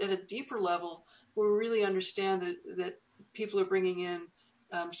measure it at a deeper level where we really understand that people are bringing in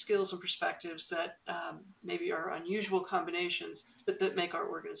skills and perspectives that maybe are unusual combinations, but that make our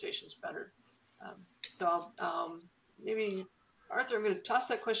organizations better? So maybe, Arthur, I'm going to toss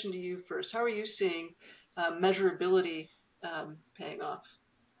that question to you first. How are you seeing measurability paying off?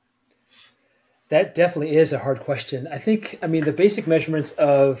 That definitely is a hard question. The basic measurements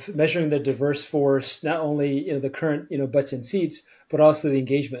of measuring the diverse force, not only the current butts and seats, but also the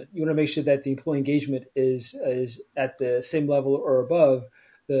engagement. You want to make sure that the employee engagement is at the same level or above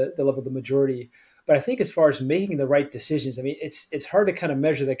the level of the majority. But I think as far as making the right decisions, it's hard to kind of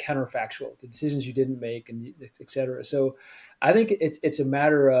measure the counterfactual, the decisions you didn't make, and et cetera. So I think it's a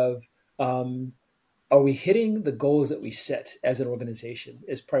matter of, are we hitting the goals that we set as an organization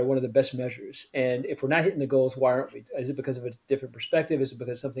is probably one of the best measures. And if we're not hitting the goals, why aren't we? Is it because of a different perspective? Is it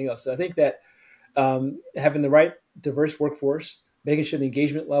because of something else? So I think that having the right diverse workforce, making sure the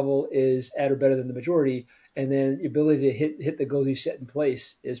engagement level is at or better than the majority, and then the ability to hit the goals you set in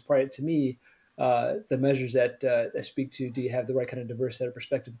place is probably, to me, the measures that speak to, do you have the right kind of diverse set of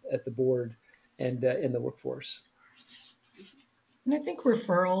perspective at the board and in the workforce? And I think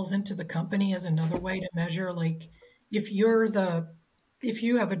referrals into the company is another way to measure. Like, if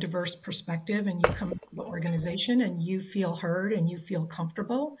you have a diverse perspective and you come to the organization and you feel heard and you feel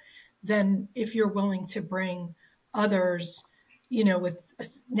comfortable, then if you're willing to bring others,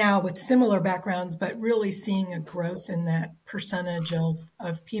 with similar backgrounds, but really seeing a growth in that percentage of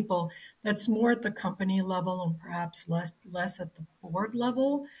people, that's more at the company level and perhaps less at the board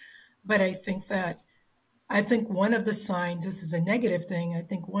level. But I think one of the signs, this is a negative thing, I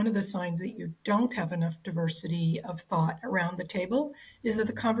think one of the signs that you don't have enough diversity of thought around the table is that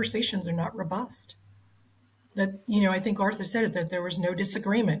the conversations are not robust. That, I think Arthur said it, that there was no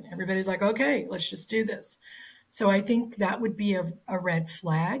disagreement. Everybody's like, okay, let's just do this. So I think that would be a red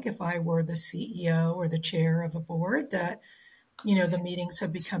flag if I were the CEO or the chair of a board, that, the meetings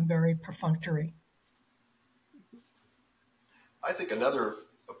have become very perfunctory. I think another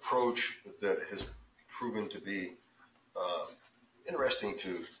approach that has proven to be interesting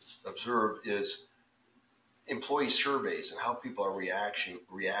to observe is employee surveys and how people are reacting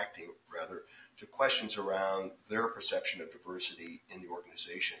rather to questions around their perception of diversity in the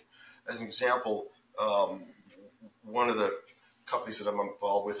organization. As an example, one of the companies that I'm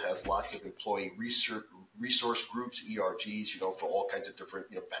involved with has lots of employee resource groups, ERGs, for all kinds of different,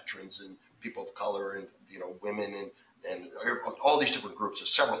 veterans and people of color and, women and all these different groups.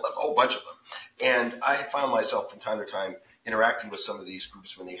 There's a whole bunch of them. And I found myself from time to time interacting with some of these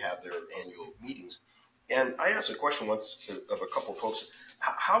groups when they have their annual meetings. And I asked a question once of a couple of folks,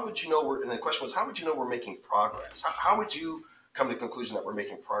 how would you know and the question was, how would you know we're making progress? How would you come to the conclusion that we're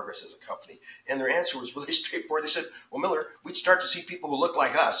making progress as a company? And their answer was really straightforward. They said, well, Miller, we'd start to see people who look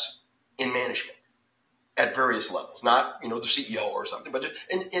like us in management at various levels, not, the CEO or something, but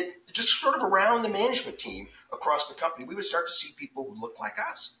just sort of around the management team across the company, we would start to see people who look like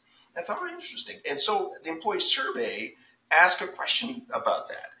us. I thought, very interesting. And so the employee survey asked a question about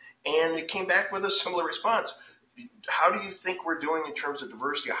that. And it came back with a similar response. How do you think we're doing in terms of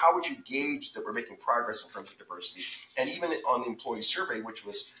diversity? How would you gauge that we're making progress in terms of diversity? And even on the employee survey, which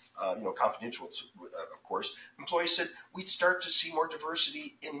was confidential, of course, employees said we'd start to see more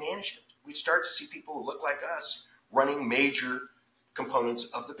diversity in management. We'd start to see people who look like us running major components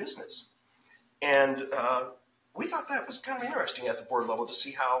of the business. And we thought that was kind of interesting at the board level to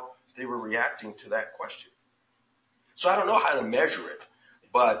see how they were reacting to that question. So I don't know how to measure it,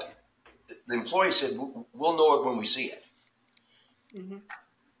 but the employee said, we'll know it when we see it. Mm-hmm.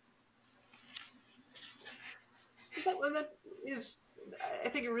 That is, I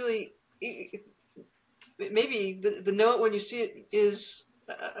think it really, maybe the know it when you see it is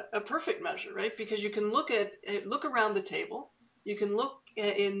a perfect measure, right? Because you can look around the table, you can look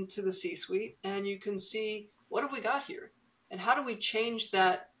into the C-suite, and you can see, what have we got here? And how do we change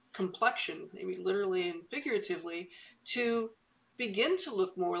that complexion, maybe literally and figuratively, to begin to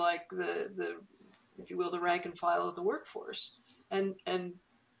look more like the if you will, the rank and file of the workforce? And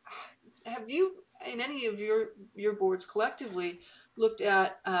have you, in any of your boards collectively, looked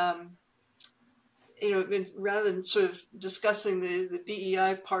at rather than sort of discussing the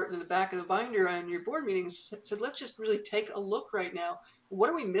DEI part in the back of the binder on your board meetings, said, let's just really take a look right now. What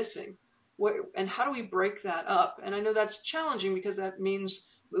are we missing? And how do we break that up? And I know that's challenging because that means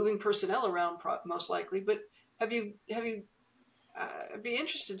moving personnel around most likely, but have you I'd be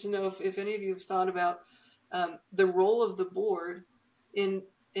interested to know if any of you have thought about the role of the board in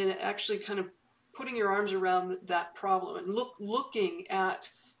actually kind of putting your arms around that problem and looking at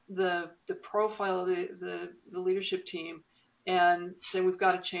the profile of the leadership team and saying, we've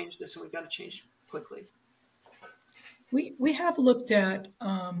got to change this and we've got to change quickly. We have looked at,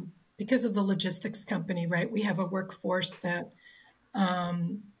 because of the logistics company, right? We have a workforce that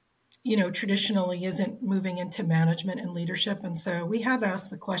traditionally isn't moving into management and leadership. And so we have asked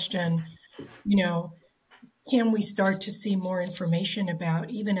the question, can we start to see more information about,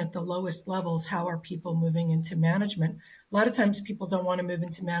 even at the lowest levels, how are people moving into management? A lot of times people don't want to move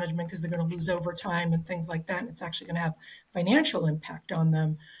into management because they're going to lose overtime and things like that. And it's actually going to have financial impact on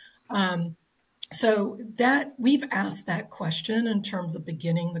them. So that we've asked that question in terms of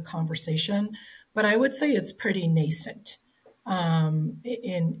beginning the conversation, but I would say it's pretty nascent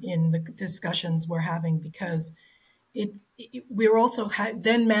in the discussions we're having, because we're also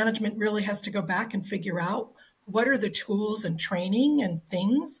then management really has to go back and figure out what are the tools and training and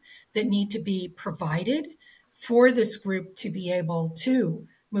things that need to be provided for this group to be able to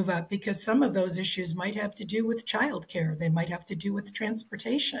move up, because some of those issues might have to do with childcare. They might have to do with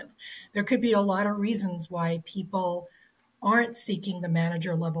transportation. There could be a lot of reasons why people aren't seeking the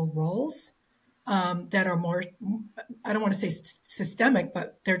manager level roles that are more, I don't want to say systemic,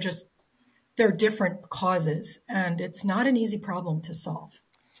 but they're different causes, and it's not an easy problem to solve.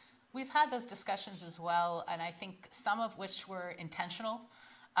 We've had those discussions as well, and I think some of which were intentional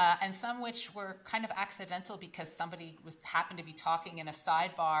and some which were kind of accidental because somebody happened to be talking in a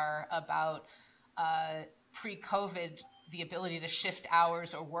sidebar about pre-COVID, the ability to shift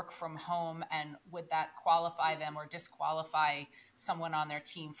hours or work from home, and would that qualify them or disqualify someone on their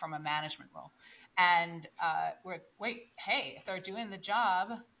team from a management role? And hey, if they're doing the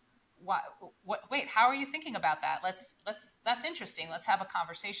job, wait, how are you thinking about that? That's interesting. Let's have a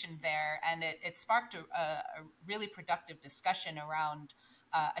conversation there. And it sparked a really productive discussion around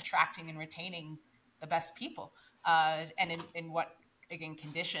attracting and retaining the best people and in what, again,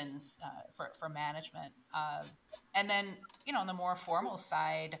 conditions for management. And then, on the more formal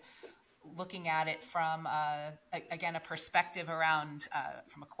side, looking at it from, again, a perspective around,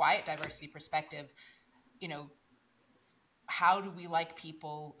 from a quiet diversity perspective, how do we like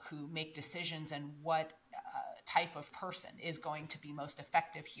people who make decisions, and what type of person is going to be most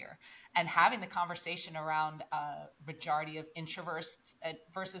effective here? And having the conversation around majority of introverts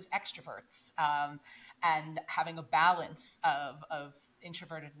versus extroverts, and having a balance of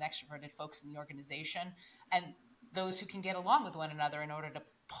introverted and extroverted folks in the organization, and those who can get along with one another in order to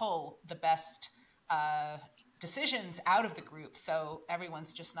pull the best decisions out of the group, so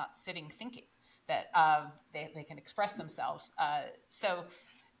everyone's just not sitting thinking, that they can express themselves. So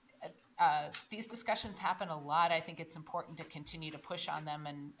these discussions happen a lot. I think it's important to continue to push on them,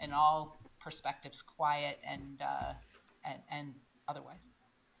 and all perspectives, quiet and otherwise.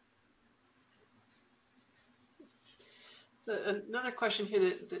 So another question here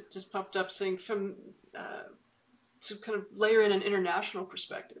that just popped up, saying from to kind of layer in an international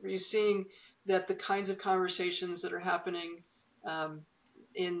perspective. Are you seeing that the kinds of conversations that are happening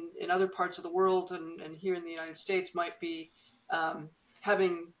in other parts of the world and here in the United States might be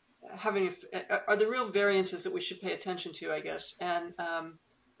having are there real variances that we should pay attention to, I guess, and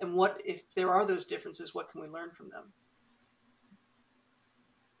what, if there are those differences, what can we learn from them?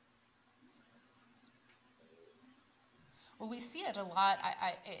 Well, we see it a lot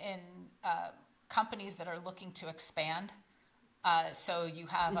in companies that are looking to expand. So you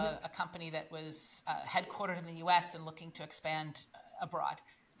have a company that was headquartered in the US and looking to expand abroad,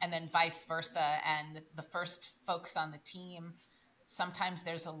 and then vice versa. And the first folks on the team, sometimes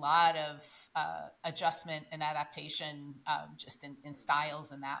there's a lot of adjustment and adaptation just in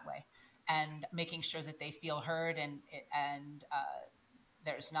styles in that way, and making sure that they feel heard, and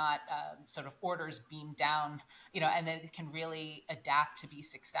there's not sort of orders beamed down, and then it can really adapt to be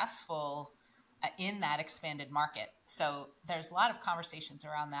successful in that expanded market. So there's a lot of conversations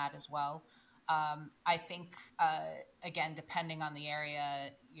around that as well. I think, again, depending on the area,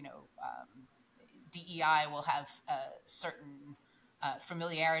 DEI will have a certain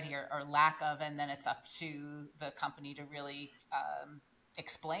familiarity or lack of, and then it's up to the company to really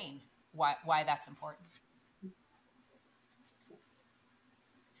explain why that's important.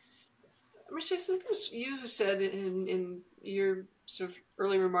 Michelle, I think it was you who said in your sort of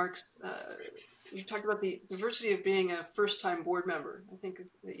early remarks, you talked about the diversity of being a first-time board member. I think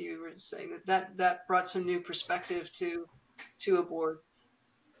that you were saying that brought some new perspective to a board.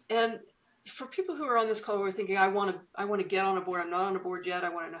 And for people who are on this call who are thinking, I want to get on a board, I'm not on a board yet, I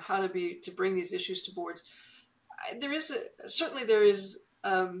want to know how to bring these issues to boards. There is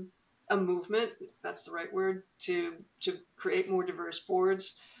a movement, if that's the right word, to create more diverse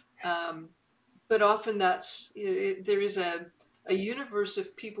boards. But often there is a universe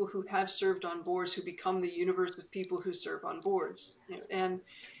of people who have served on boards who become the universe of people who serve on boards,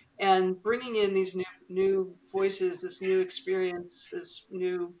 and bringing in these new voices, this new experience, this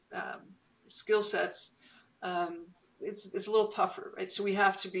new skill sets. It's a little tougher, right? So we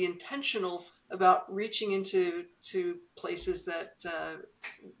have to be intentional about reaching into places that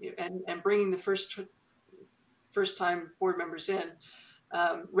and bringing the first time board members in.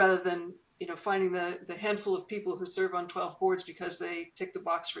 Rather than finding the handful of people who serve on 12 boards because they tick the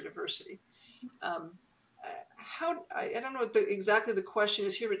box for diversity. I don't know what exactly the question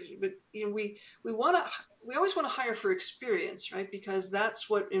is here, but we always want to hire for experience, right? Because that's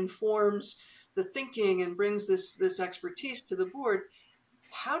what informs the thinking and brings this expertise to the board.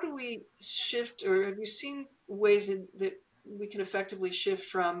 How do we shift, or have you seen ways that we can effectively shift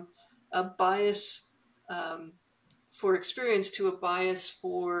from a bias for experience to a bias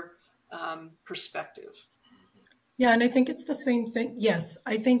for perspective? Yeah, and I think it's the same thing. Yes,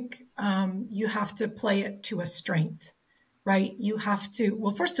 I think you have to play it to a strength, right? You have to,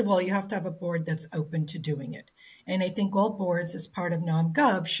 well, first of all, you have to have a board that's open to doing it. And I think all boards, as part of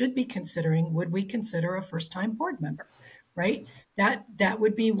NomGov, should be considering, would we consider a first-time board member, right? That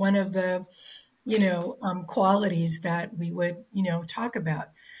would be one of the, qualities that we would, talk about.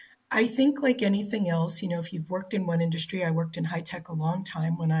 I think like anything else, if you've worked in one industry, I worked in high tech a long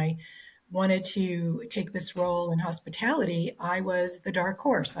time. When I wanted to take this role in hospitality, I was the dark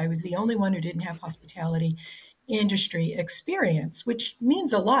horse. I was the only one who didn't have hospitality industry experience, which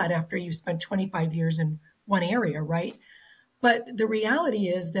means a lot after you've spent 25 years in one area, right? But the reality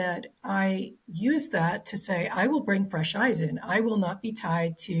is that I use that to say, I will bring fresh eyes in. I will not be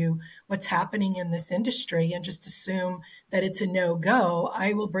tied to what's happening in this industry and just assume that it's a no-go.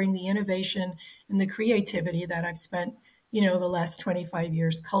 I will bring the innovation and the creativity that I've spent, the last 25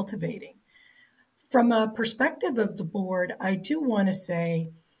 years cultivating. From a perspective of the board, I do want to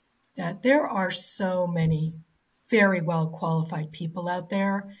say that there are so many very well qualified people out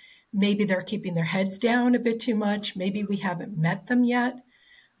there. Maybe they're keeping their heads down a bit too much. Maybe we haven't met them yet.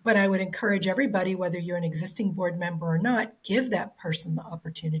 But I would encourage everybody, whether you're an existing board member or not, give that person the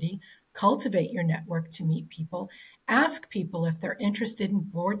opportunity, cultivate your network to meet people, ask people if they're interested in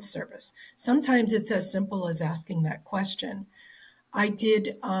board service. Sometimes it's as simple as asking that question. I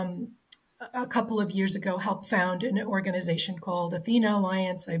did a couple of years ago help found an organization called Athena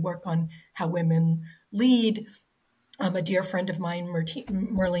Alliance. I work on how women lead. A dear friend of mine,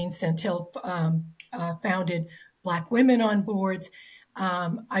 Merlene Santil, founded Black Women on Boards.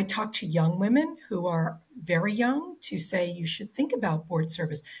 I talk to young women who are very young to say you should think about board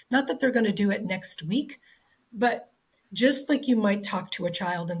service. Not that they're going to do it next week, but just like you might talk to a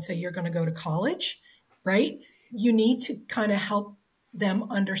child and say you're going to go to college, right? You need to kind of help them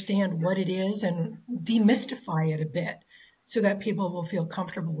understand what it is and demystify it a bit so that people will feel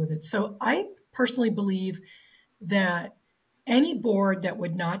comfortable with it. So I personally believe that any board that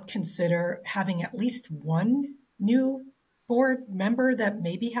would not consider having at least one new board member that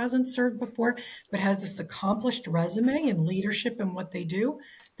maybe hasn't served before, but has this accomplished resume and leadership in what they do,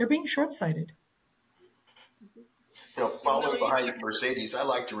 they're being short-sighted. Following behind Mercedes, I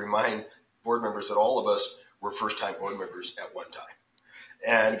like to remind board members that all of us were first-time board members at one time.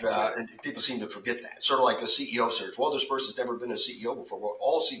 And people seem to forget that. Sort of like the CEO search. Well, this person's never been a CEO before. Well,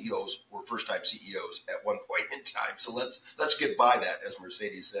 all CEOs were first-time CEOs at one point in time. So let's get by that, as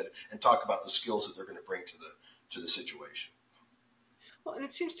Mercedes said, and talk about the skills that they're going to bring to the situation. Well, and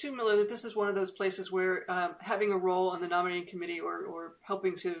it seems too, Miller, that this is one of those places where having a role on the nominating committee or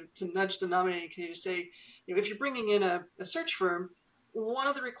helping to nudge the nominating committee to say, if you're bringing in a search firm, one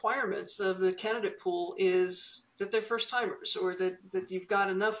of the requirements of the candidate pool is that they're first timers, or that you've got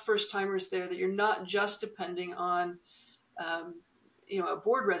enough first timers there that you're not just depending on, a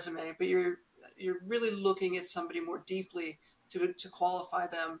board resume, but you're really looking at somebody more deeply to qualify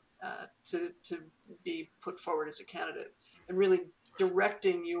them to be put forward as a candidate, and really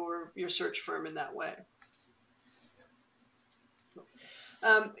directing your search firm in that way.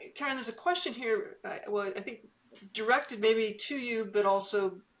 Karen, there's a question here. I think directed maybe to you, but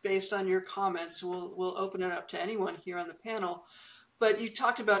also based on your comments. We'll open it up to anyone here on the panel. But you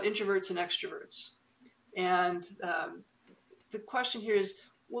talked about introverts and extroverts, and the question here is,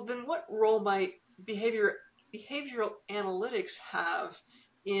 well, then what role might behavioral analytics have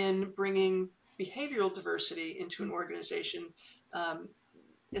in bringing behavioral diversity into an organization?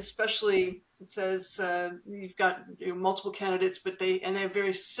 Especially, it says you've got multiple candidates, but they have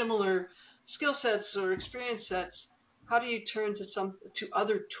very similar skill sets or experience sets. How do you turn to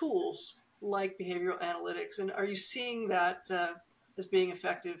other tools like behavioral analytics, and are you seeing that as being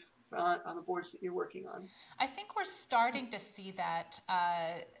effective on the boards that you're working on? I think we're starting to see that.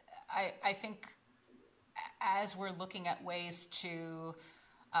 I think as we're looking at ways to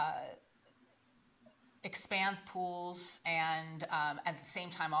expand pools and at the same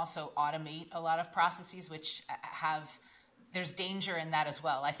time also automate a lot of processes which there's danger in that as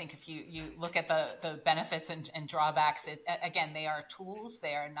well. I think if you look at the benefits and drawbacks, again, they are tools.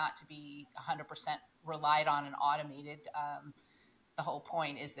 They are not to be 100% relied on and automated. The whole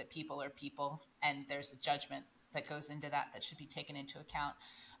point is that people are people, and there's a judgment that goes into that should be taken into account.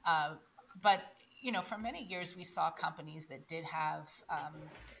 But for many years, we saw companies that did have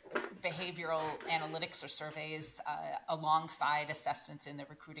behavioral analytics or surveys alongside assessments in the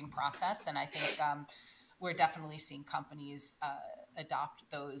recruiting process. And I think we're definitely seeing companies adopt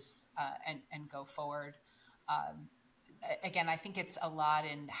those and go forward. Again, I think it's a lot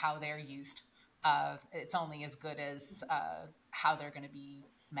in how they're used. It's only as good as how they're going to be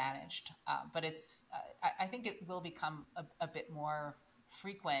managed. But I think it will become a bit more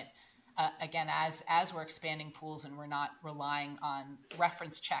frequent. Again, as we're expanding pools and we're not relying on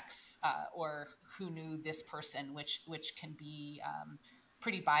reference checks or who knew this person, which can be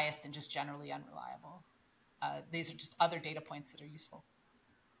pretty biased and just generally unreliable. These are just other data points that are useful.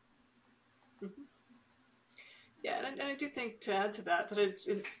 Mm-hmm. Yeah, and I do think, to add to that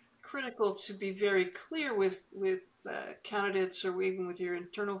it's critical to be very clear with candidates, or even with your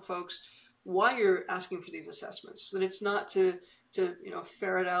internal folks, why you're asking for these assessments. That it's not to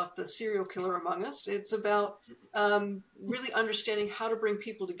ferret out the serial killer among us. It's about really understanding how to bring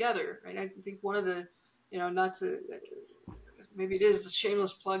people together. Right? I think one of the, not to, maybe it is the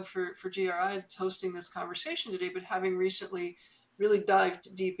shameless plug for GRI that's hosting this conversation today, but having recently really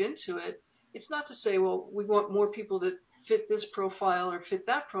dived deep into it, it's not to say, well, we want more people that fit this profile or fit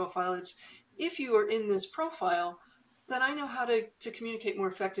that profile. It's, if you are in this profile, then I know how to communicate more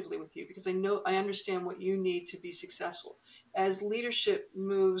effectively with you, because I understand what you need to be successful. As leadership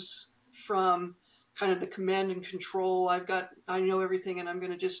moves from kind of the command and control. I know everything, and I'm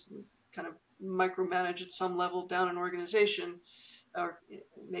going to just kind of micromanage at some level down an organization, or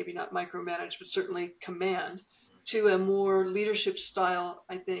maybe not micromanage, but certainly command, to a more leadership style,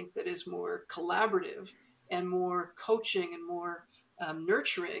 I think, that is more collaborative and more coaching and more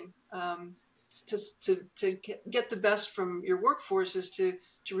nurturing. To get the best from your workforce is to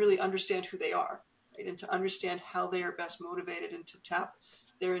really understand who they are, right? And to understand how they are best motivated, and to tap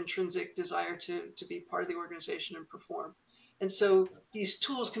their intrinsic desire to be part of the organization and perform. And so these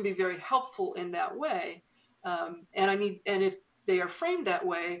tools can be very helpful in that way. And if they are framed that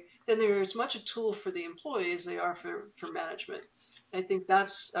way, then they're as much a tool for the employee as they are for management. And I think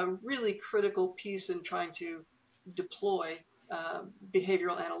that's a really critical piece in trying to deploy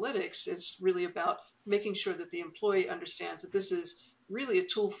behavioral analytics. It's really about making sure that the employee understands that this is really a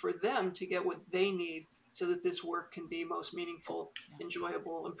tool for them to get what they need so that this work can be most meaningful,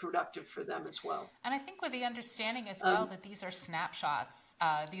 enjoyable, and productive for them as well. And I think with the understanding as well that these are snapshots.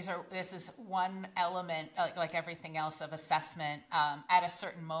 This is one element, like everything else, of assessment at a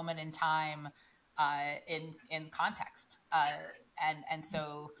certain moment in time in context. And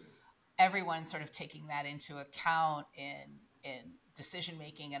so everyone sort of taking that into account in decision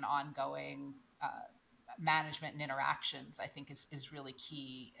making and ongoing management and interactions, I think is really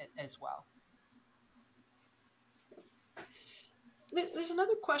key as well. There's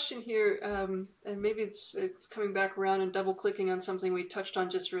another question here, and maybe it's coming back around and double clicking on something we touched on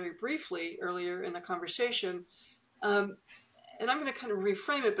just very briefly earlier in the conversation. And I'm going to kind of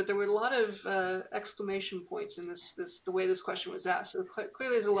reframe it, but there were a lot of exclamation points in the way this question was asked. So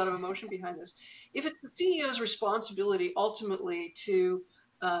clearly there's a lot of emotion behind this. If it's the CEO's responsibility ultimately to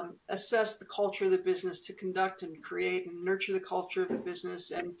assess the culture of the business, to conduct and create and nurture the culture of the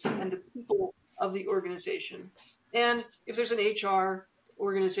business and the people of the organization, and if there's an HR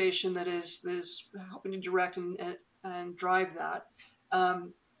organization that is helping to direct and drive that,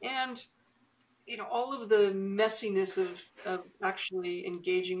 and all of the messiness of actually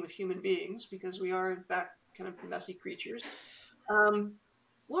engaging with human beings, because we are in fact kind of messy creatures,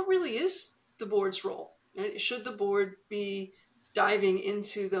 what really is the board's role? Should the board be diving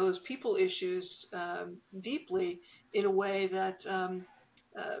into those people issues deeply in a way that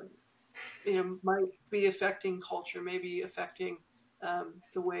might be affecting culture, maybe affecting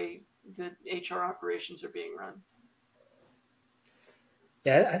the way that HR operations are being run?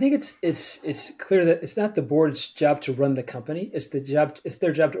 Yeah, I think it's clear that it's not the board's job to run the company. It's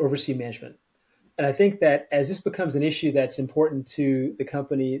their job to oversee management. And I think that as this becomes an issue that's important to the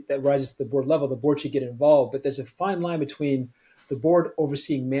company that rises to the board level, the board should get involved. But there's a fine line between the board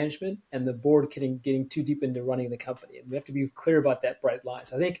overseeing management and the board getting too deep into running the company. And we have to be clear about that bright line.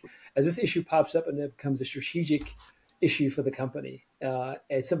 So I think as this issue pops up and it becomes a strategic issue for the company,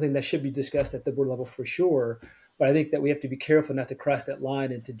 it's something that should be discussed at the board level for sure. But I think that we have to be careful not to cross that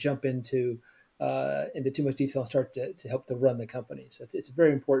line and to jump into too much detail and start to help to run the company. So it's a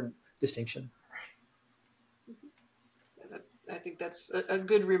very important distinction. I think that's a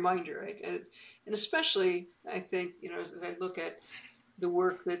good reminder, right? And especially, I think, as I look at the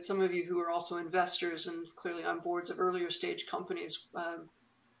work that some of you who are also investors and clearly on boards of earlier stage companies,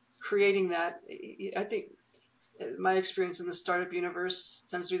 creating that, I think my experience in the startup universe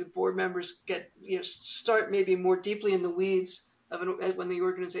tends to be the board members start maybe more deeply in the weeds of when the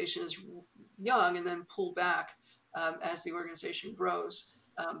organization is young, and then pull back as the organization grows.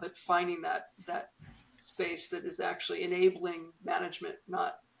 But finding that space that is actually enabling management,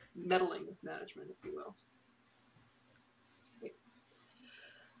 not meddling with management, if you will.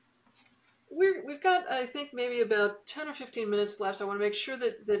 We've got, I think, maybe about 10 or 15 minutes left. I want to make sure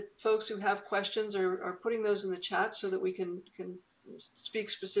that folks who have questions are putting those in the chat so that we can speak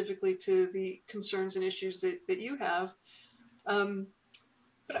specifically to the concerns and issues that you have.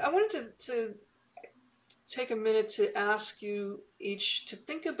 But I wanted to take a minute to ask you each to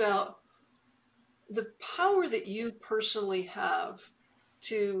think about the power that you personally have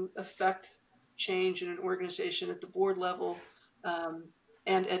to affect change in an organization at the board level,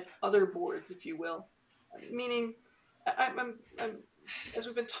 and at other boards, if you will. Meaning, as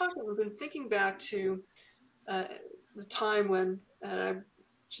we've been talking, we've been thinking back to the time when,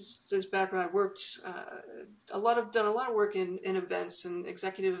 just as background, I worked done a lot of work in events and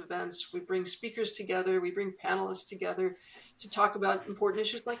executive events. We bring speakers together, we bring panelists together to talk about important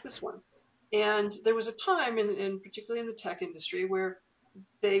issues like this one. And there was a time, particularly in the tech industry, where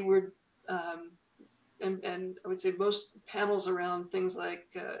they were, and I would say most panels around things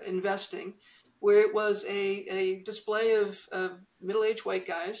like investing, where it was a display of middle-aged white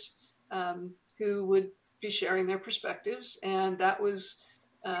guys who would be sharing their perspectives, and that was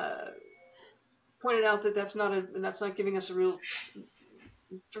pointed out that that's not giving us a real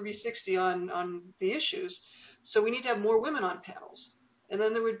 360 on the issues. So we need to have more women on panels. And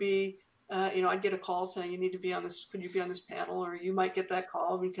then there would be, I'd get a call saying you need to be on this. Could you be on this panel? Or you might get that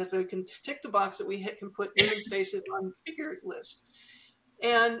call because we can tick the box that we can put women's faces on the speaker list.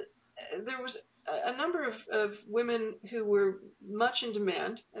 And there was a number of women who were much in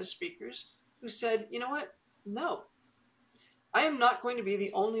demand as speakers who said, you know what? No, I am not going to be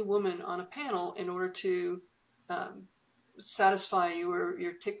the only woman on a panel in order to satisfy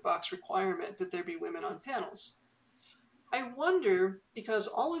your tick box requirement that there be women on panels. I wonder, because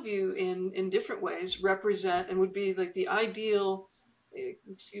all of you in different ways represent and would be like the ideal,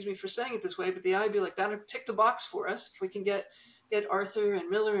 excuse me for saying it this way, but the ideal, like that'll tick the box for us. If we can get Arthur and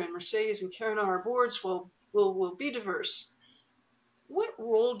Miller and Mercedes and Karen on our boards, we'll be diverse. What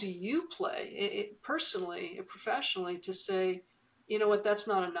role do you play personally, professionally, to say, you know what, that's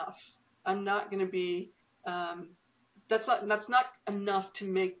not enough. I'm not going to be, that's not enough to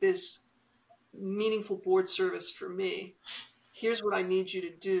make this meaningful board service for me. Here's what I need you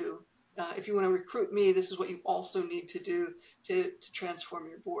to do. If you want to recruit me, this is what you also need to do to transform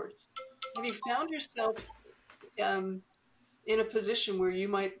your board. Have you found yourself in a position where you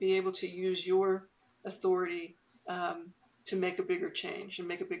might be able to use your authority to make a bigger change and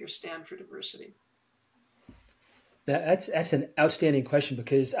make a bigger stand for diversity? That's an outstanding question,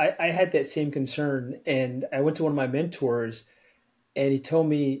 because I had that same concern, and I went to one of my mentors and he told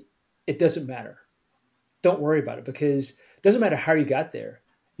me, it doesn't matter. Don't worry about it, because it doesn't matter how you got there.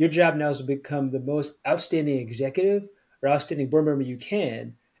 Your job now is to become the most outstanding executive or outstanding board member you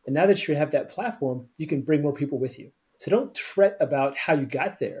can. And now that you have that platform, you can bring more people with you. So don't fret about how you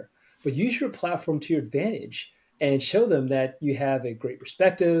got there, but use your platform to your advantage and show them that you have a great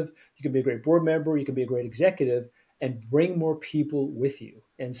perspective. You can be a great board member. You can be a great executive, and bring more people with you.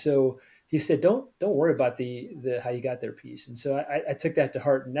 And so he said, don't worry about the how you got there piece. And so I took that to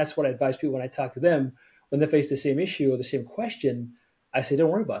heart. And that's what I advise people when I talk to them, when they face the same issue or the same question. I say, don't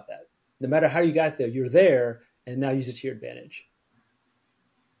worry about that. No matter how you got there, you're there, and now use it to your advantage.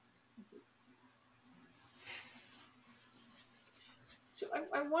 So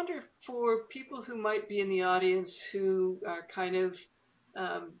I wonder, for people who might be in the audience who are kind of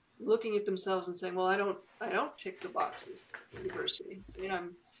looking at themselves and saying, well, I don't tick the boxes for diversity. I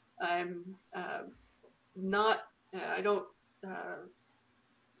mean, I'm not, I don't,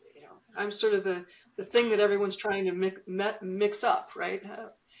 I'm sort of the thing that everyone's trying to mix up, right?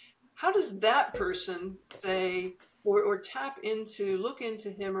 How does that person say, or tap into, look into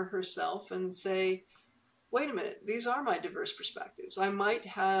him or herself and say, wait a minute, these are my diverse perspectives. I might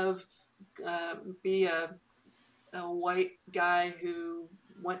have, be a white guy who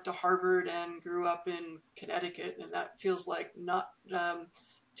went to Harvard and grew up in Connecticut, and that feels like not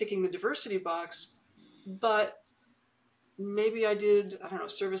ticking the diversity box. But maybe I did, I don't know,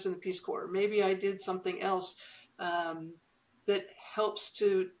 service in the Peace Corps. Maybe I did something else that helps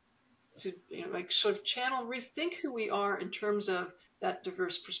to like sort of rethink who we are in terms of that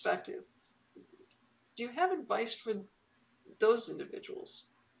diverse perspective. Do you have advice for those individuals?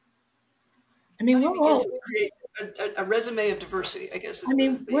 I mean, we're all create a resume of diversity, I guess.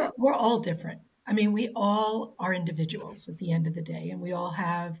 We're all different. I mean, we all are individuals at the end of the day, and we all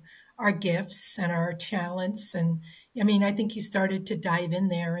have our gifts and our talents. And I mean, I think you started to dive in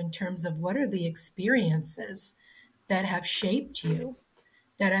there in terms of what are the experiences that have shaped you,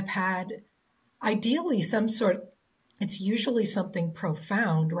 that have had ideally some sort, it's usually something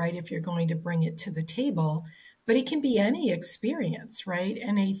profound, right? If you're going to bring it to the table, but it can be any experience, right?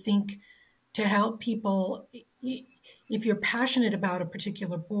 And I think to help people, if you're passionate about a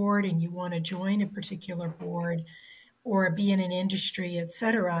particular board and you want to join a particular board or be in an industry, et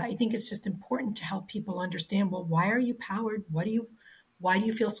cetera, I think it's just important to help people understand, well, why are you powered? Why do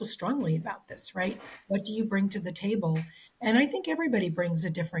you feel so strongly about this, right? What do you bring to the table? And I think everybody brings a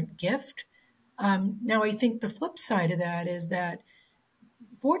different gift. Now, I think the flip side of that is that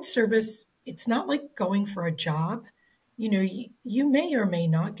board service, it's not like going for a job. You may or may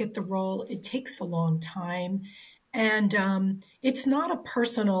not get the role. It takes a long time. And it's not a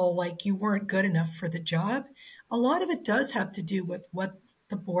personal, like you weren't good enough for the job. A lot of it does have to do with what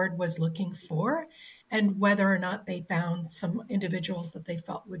the board was looking for and whether or not they found some individuals that they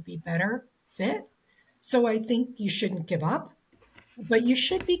felt would be better fit. So I think you shouldn't give up, but you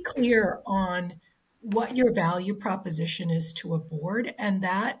should be clear on what your value proposition is to a board. And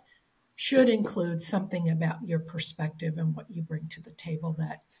that should include something about your perspective and what you bring to the table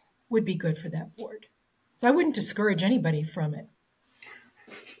that would be good for that board. So I wouldn't discourage anybody from it.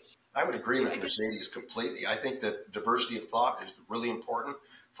 I would agree with Mercedes completely. I think that diversity of thought is really important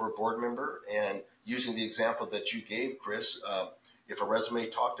for a board member. And using the example that you gave, Chris, if a resume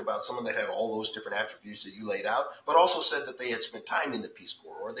talked about someone that had all those different attributes that you laid out, but also said that they had spent time in the Peace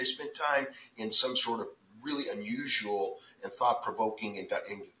Corps or they spent time in some sort of really unusual and thought-provoking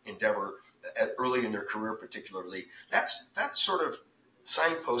endeavor early in their career, particularly, that's sort of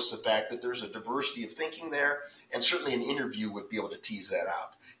signposts the fact that there's a diversity of thinking there, and certainly an interview would be able to tease that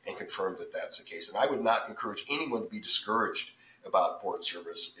out and confirm that that's the case. And I would not encourage anyone to be discouraged about board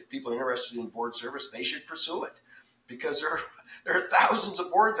service. If people are interested in board service, they should pursue it, because there are thousands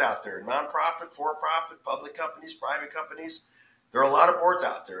of boards out there, nonprofit, for-profit, public companies, private companies. There are a lot of boards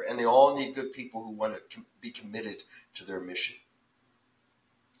out there, and they all need good people who want to be committed to their mission.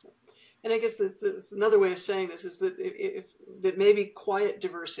 And I guess that's another way of saying this is that that maybe quiet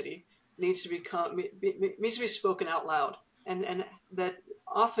diversity needs to be spoken out loud, and that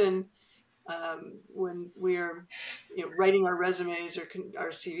often when we are writing our resumes or our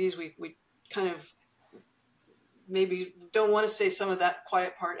CVs, we kind of maybe don't want to say some of that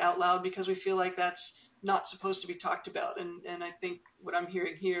quiet part out loud because we feel like that's not supposed to be talked about. And I think what I'm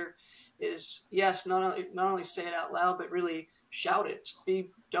hearing here is, yes, not only say it out loud, but really shout it.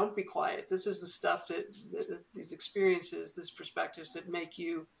 Don't be quiet. This is the stuff that these experiences, these perspectives that make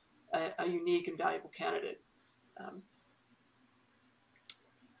you a unique and valuable candidate.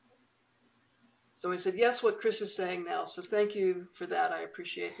 So I said, yes, what Chris is saying now. So thank you for that. I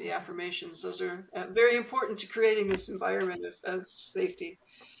appreciate the affirmations. Those are very important to creating this environment of safety.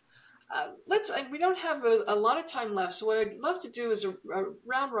 We don't have a lot of time left. So what I'd love to do is a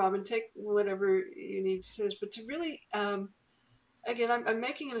round robin, take whatever you need to say this, but to really, again, I'm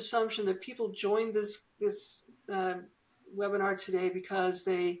making an assumption that people joined this webinar today because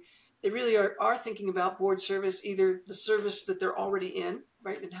they really are thinking about board service, either the service that they're already in,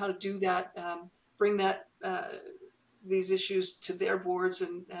 right, and how to do that, bring that these issues to their boards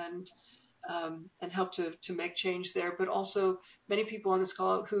and help to make change there. But also many people on this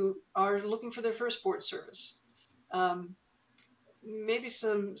call who are looking for their first board service. Maybe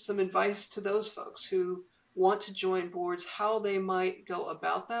some advice to those folks who want to join boards, how they might go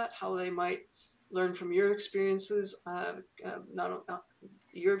about that, how they might learn from your experiences, not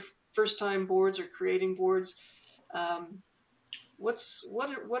your first time boards or creating boards. What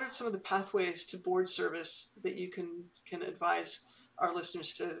are some of the pathways to board service that you can advise our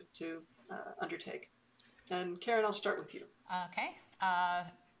listeners to undertake? And Karen, I'll start with you. Okay. I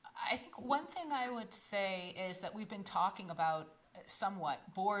think one thing I would say is that we've been talking about somewhat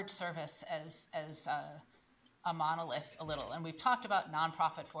board service as a monolith a little, and we've talked about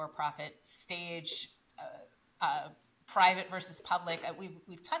nonprofit, for-profit, stage, private versus public.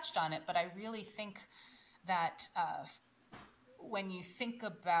 We've touched on it, but I really think that when you think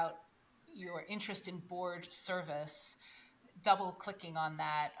about your interest in board service, double clicking on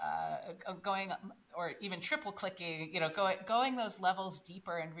that, going or even triple clicking, going those levels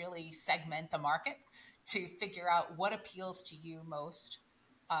deeper and really segment the market to figure out what appeals to you most,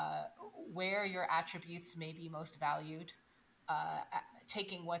 where your attributes may be most valued,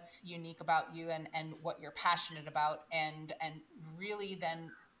 taking what's unique about you and what you're passionate about, and really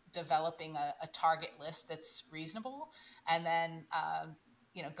then developing a target list that's reasonable, and then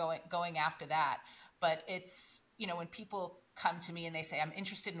going after that. But it's when people come to me and they say, I'm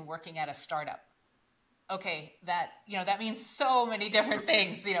interested in working at a startup. Okay, that means so many different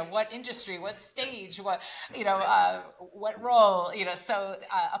things. What industry, what stage, what role. So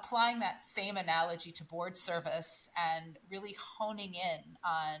applying that same analogy to board service and really honing in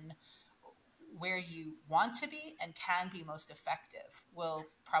on where you want to be and can be most effective will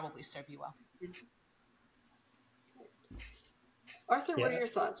probably serve you well. Arthur, what are your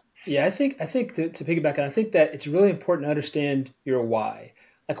thoughts? Yeah, I think to piggyback on, I think that it's really important to understand your why.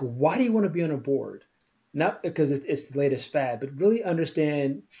 Like, why do you want to be on a board? Not because it's the latest fad, but really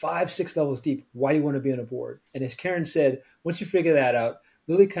understand 5-6 levels deep why you want to be on a board. And as Karen said, once you figure that out,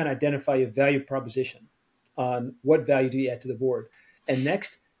 really kind of identify your value proposition on what value do you add to the board. And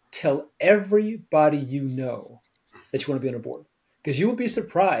next, tell everybody you know that you want to be on a board, because you will be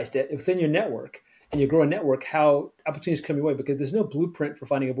surprised that within your network and you grow a network, how opportunities come your way, because there's no blueprint for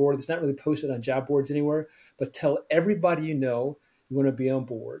finding a board. It's not really posted on job boards anywhere, but tell everybody you know you want to be on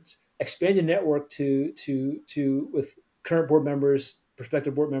boards. Expand your network to with current board members,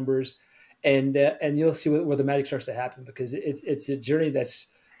 prospective board members, and you'll see where the magic starts to happen, because it's a journey that's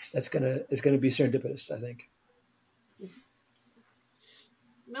gonna be serendipitous, I think.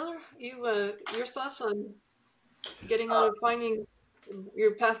 Miller, your thoughts on getting on and finding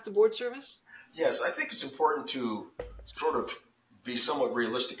your path to board service? Yes, I think it's important to sort of be somewhat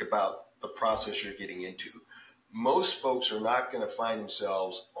realistic about the process you're getting into. Most folks are not going to find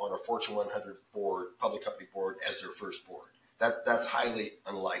themselves on a Fortune 100 board, public company board, as their first board. That's highly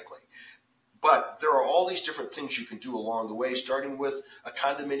unlikely. But there are all these different things you can do along the way, starting with a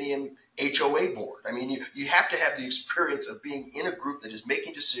condominium HOA board. I mean, you have to have the experience of being in a group that is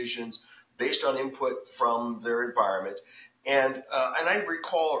making decisions based on input from their environment. And I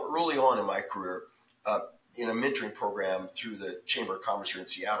recall early on in my career, in a mentoring program through the Chamber of Commerce here in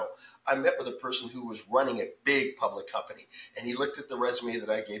Seattle, I met with a person who was running a big public company. And he looked at the resume that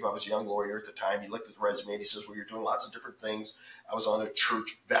I gave him. I was a young lawyer at the time. He looked at the resume and he says, well, you're doing lots of different things. I was on a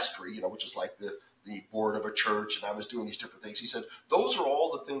church vestry, which is like the board of a church, and I was doing these different things. He said, those are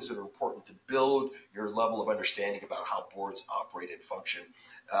all the things that are important to build your level of understanding about how boards operate and function.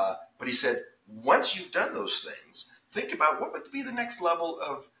 But he said, once you've done those things, think about what would be the next level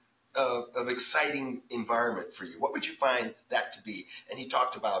of exciting environment for you. What would you find that to be? And he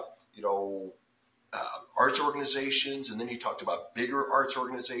talked about, arts organizations, and then he talked about bigger arts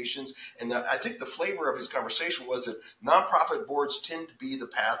organizations. And I think the flavor of his conversation was that nonprofit boards tend to be the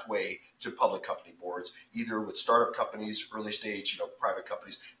pathway to public company boards, either with startup companies, early stage, private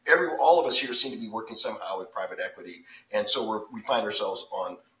companies. All of us here seem to be working somehow with private equity. And so we find ourselves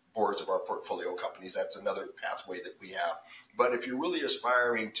on boards of our portfolio companies. That's another pathway that we have. But if you're really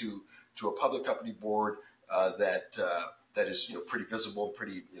aspiring to a public company board that is pretty visible,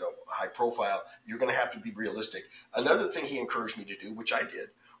 pretty high profile, you're going to have to be realistic. Another thing he encouraged me to do, which I did,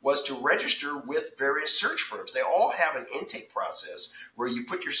 was to register with various search firms. They all have an intake process where you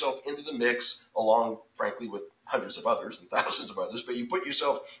put yourself into the mix along, frankly, with hundreds of others and thousands of others, but you put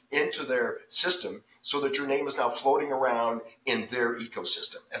yourself into their system so that your name is now floating around in their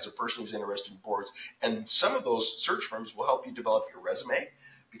ecosystem as a person who's interested in boards. And some of those search firms will help you develop your resume,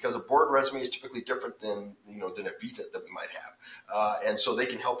 because a board resume is typically different than a vita that we might have, and so they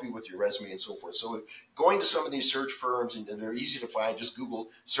can help you with your resume and so forth. So going to some of these search firms, and they're easy to find, just Google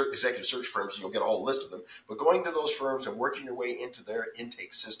executive search firms, and you'll get a whole list of them. But going to those firms and working your way into their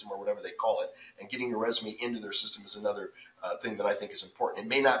intake system, or whatever they call it, and getting your resume into their system is another thing that I think is important. It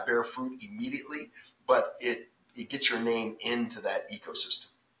may not bear fruit immediately, but it gets your name into that ecosystem.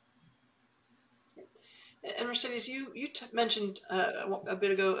 And Mercedes, you mentioned a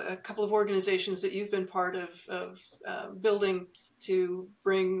bit ago a couple of organizations that you've been part of building to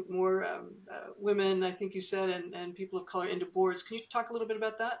bring more women, I think you said, and people of color into boards. Can you talk a little bit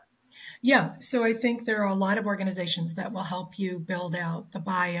about that? Yeah, so I think there are a lot of organizations that will help you build out the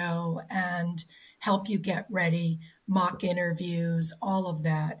bio and help you get ready, mock interviews, all of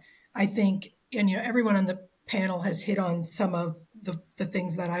that. I think, and everyone on the panel has hit on some of the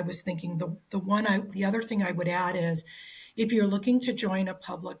things that I was thinking. The other thing I would add is, if you're looking to join a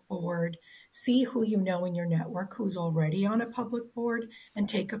public board, see who you know in your network who's already on a public board and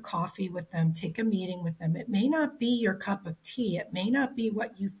take a coffee with them, take a meeting with them. It may not be your cup of tea. It may not be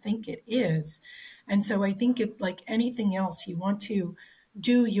what you think it is. And so I think like anything else, you want to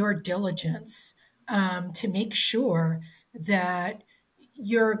do your diligence to make sure that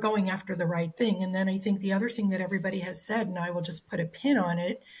you're going after the right thing. And then I think the other thing that everybody has said, and I will just put a pin on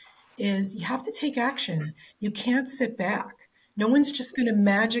it, is you have to take action. You can't sit back. No one's just going to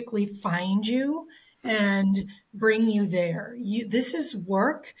magically find you and bring you there. This is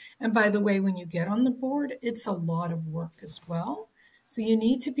work. And by the way, when you get on the board, it's a lot of work as well. So you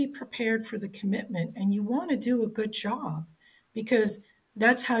need to be prepared for the commitment, and you want to do a good job, because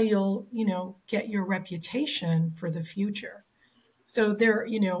that's how you'll, get your reputation for the future. So there,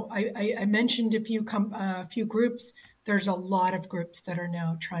 I mentioned a few groups. There's a lot of groups that are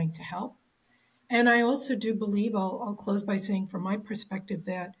now trying to help. And I also do believe, I'll close by saying from my perspective,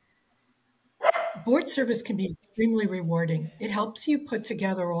 that board service can be extremely rewarding. It helps you put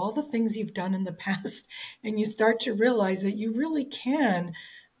together all the things you've done in the past, and you start to realize that you really can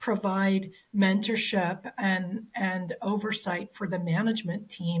provide mentorship and oversight for the management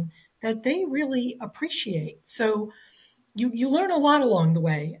team that they really appreciate. So you learn a lot along the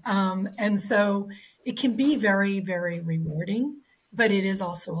way. And so it can be very, very rewarding, but it is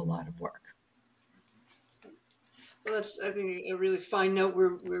also a lot of work. Well, that's, I think, a really fine note.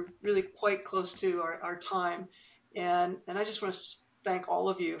 We're really quite close to our time. And I just want to thank all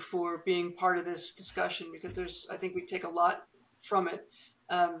of you for being part of this discussion, because I think we take a lot from it.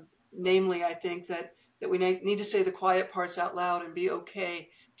 Namely, I think that we need to say the quiet parts out loud and be okay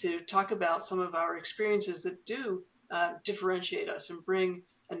to talk about some of our experiences that do differentiate us and bring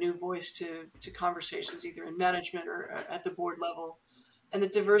a new voice to conversations, either in management or at the board level. And the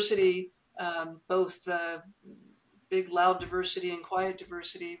diversity, both big, loud diversity and quiet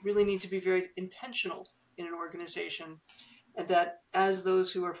diversity, really need to be very intentional in an organization. and that as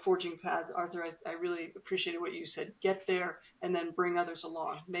those who are forging paths, Arthur, I really appreciated what you said. Get there and then bring others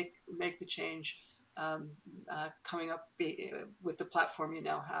along. Make the change coming up with the platform you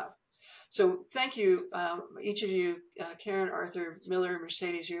now have. So thank you, each of you, Karen, Arthur, Miller,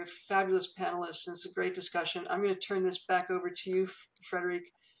 Mercedes. You're fabulous panelists, and it's a great discussion. I'm going to turn this back over to you,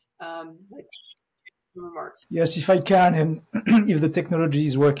 Frederick. Remarks. Yes, if I can, and if the technology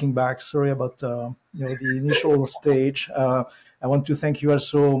is working back, sorry about the initial stage. I want to thank you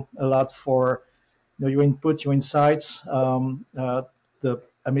also a lot for your input, your insights, the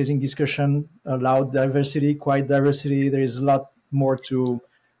amazing discussion, loud diversity, quiet diversity. There is a lot more to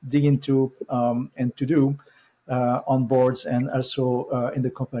dig into and to do on boards and also in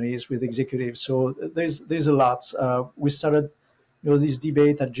the companies with executives. So there's a lot. We started this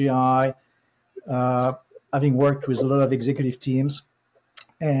debate at GI. Having worked with a lot of executive teams,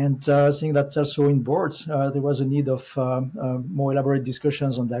 and seeing that also in boards, there was a need of more elaborate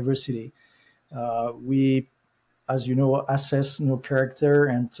discussions on diversity. We, as you know, assess character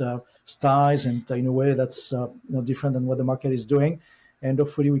and styles, and in a way that's different than what the market is doing, and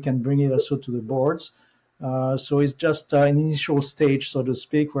hopefully we can bring it also to the boards. So it's just an initial stage, so to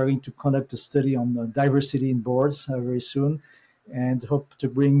speak. We're going to conduct a study on diversity in boards very soon, and hope to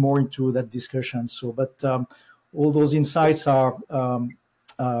bring more into that discussion. So, but all those insights are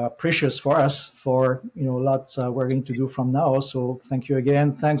precious for us for a lot we're going to do from now. So thank you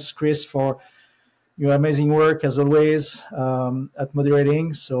again. Thanks, Chris, for your amazing work as always at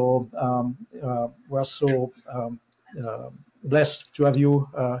moderating. So we're so blessed to have you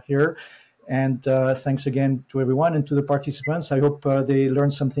here. And thanks again to everyone and to the participants. I hope they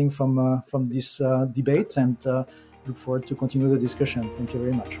learned something from this debate, and look forward to continue the discussion. Thank you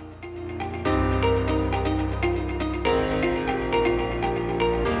very much.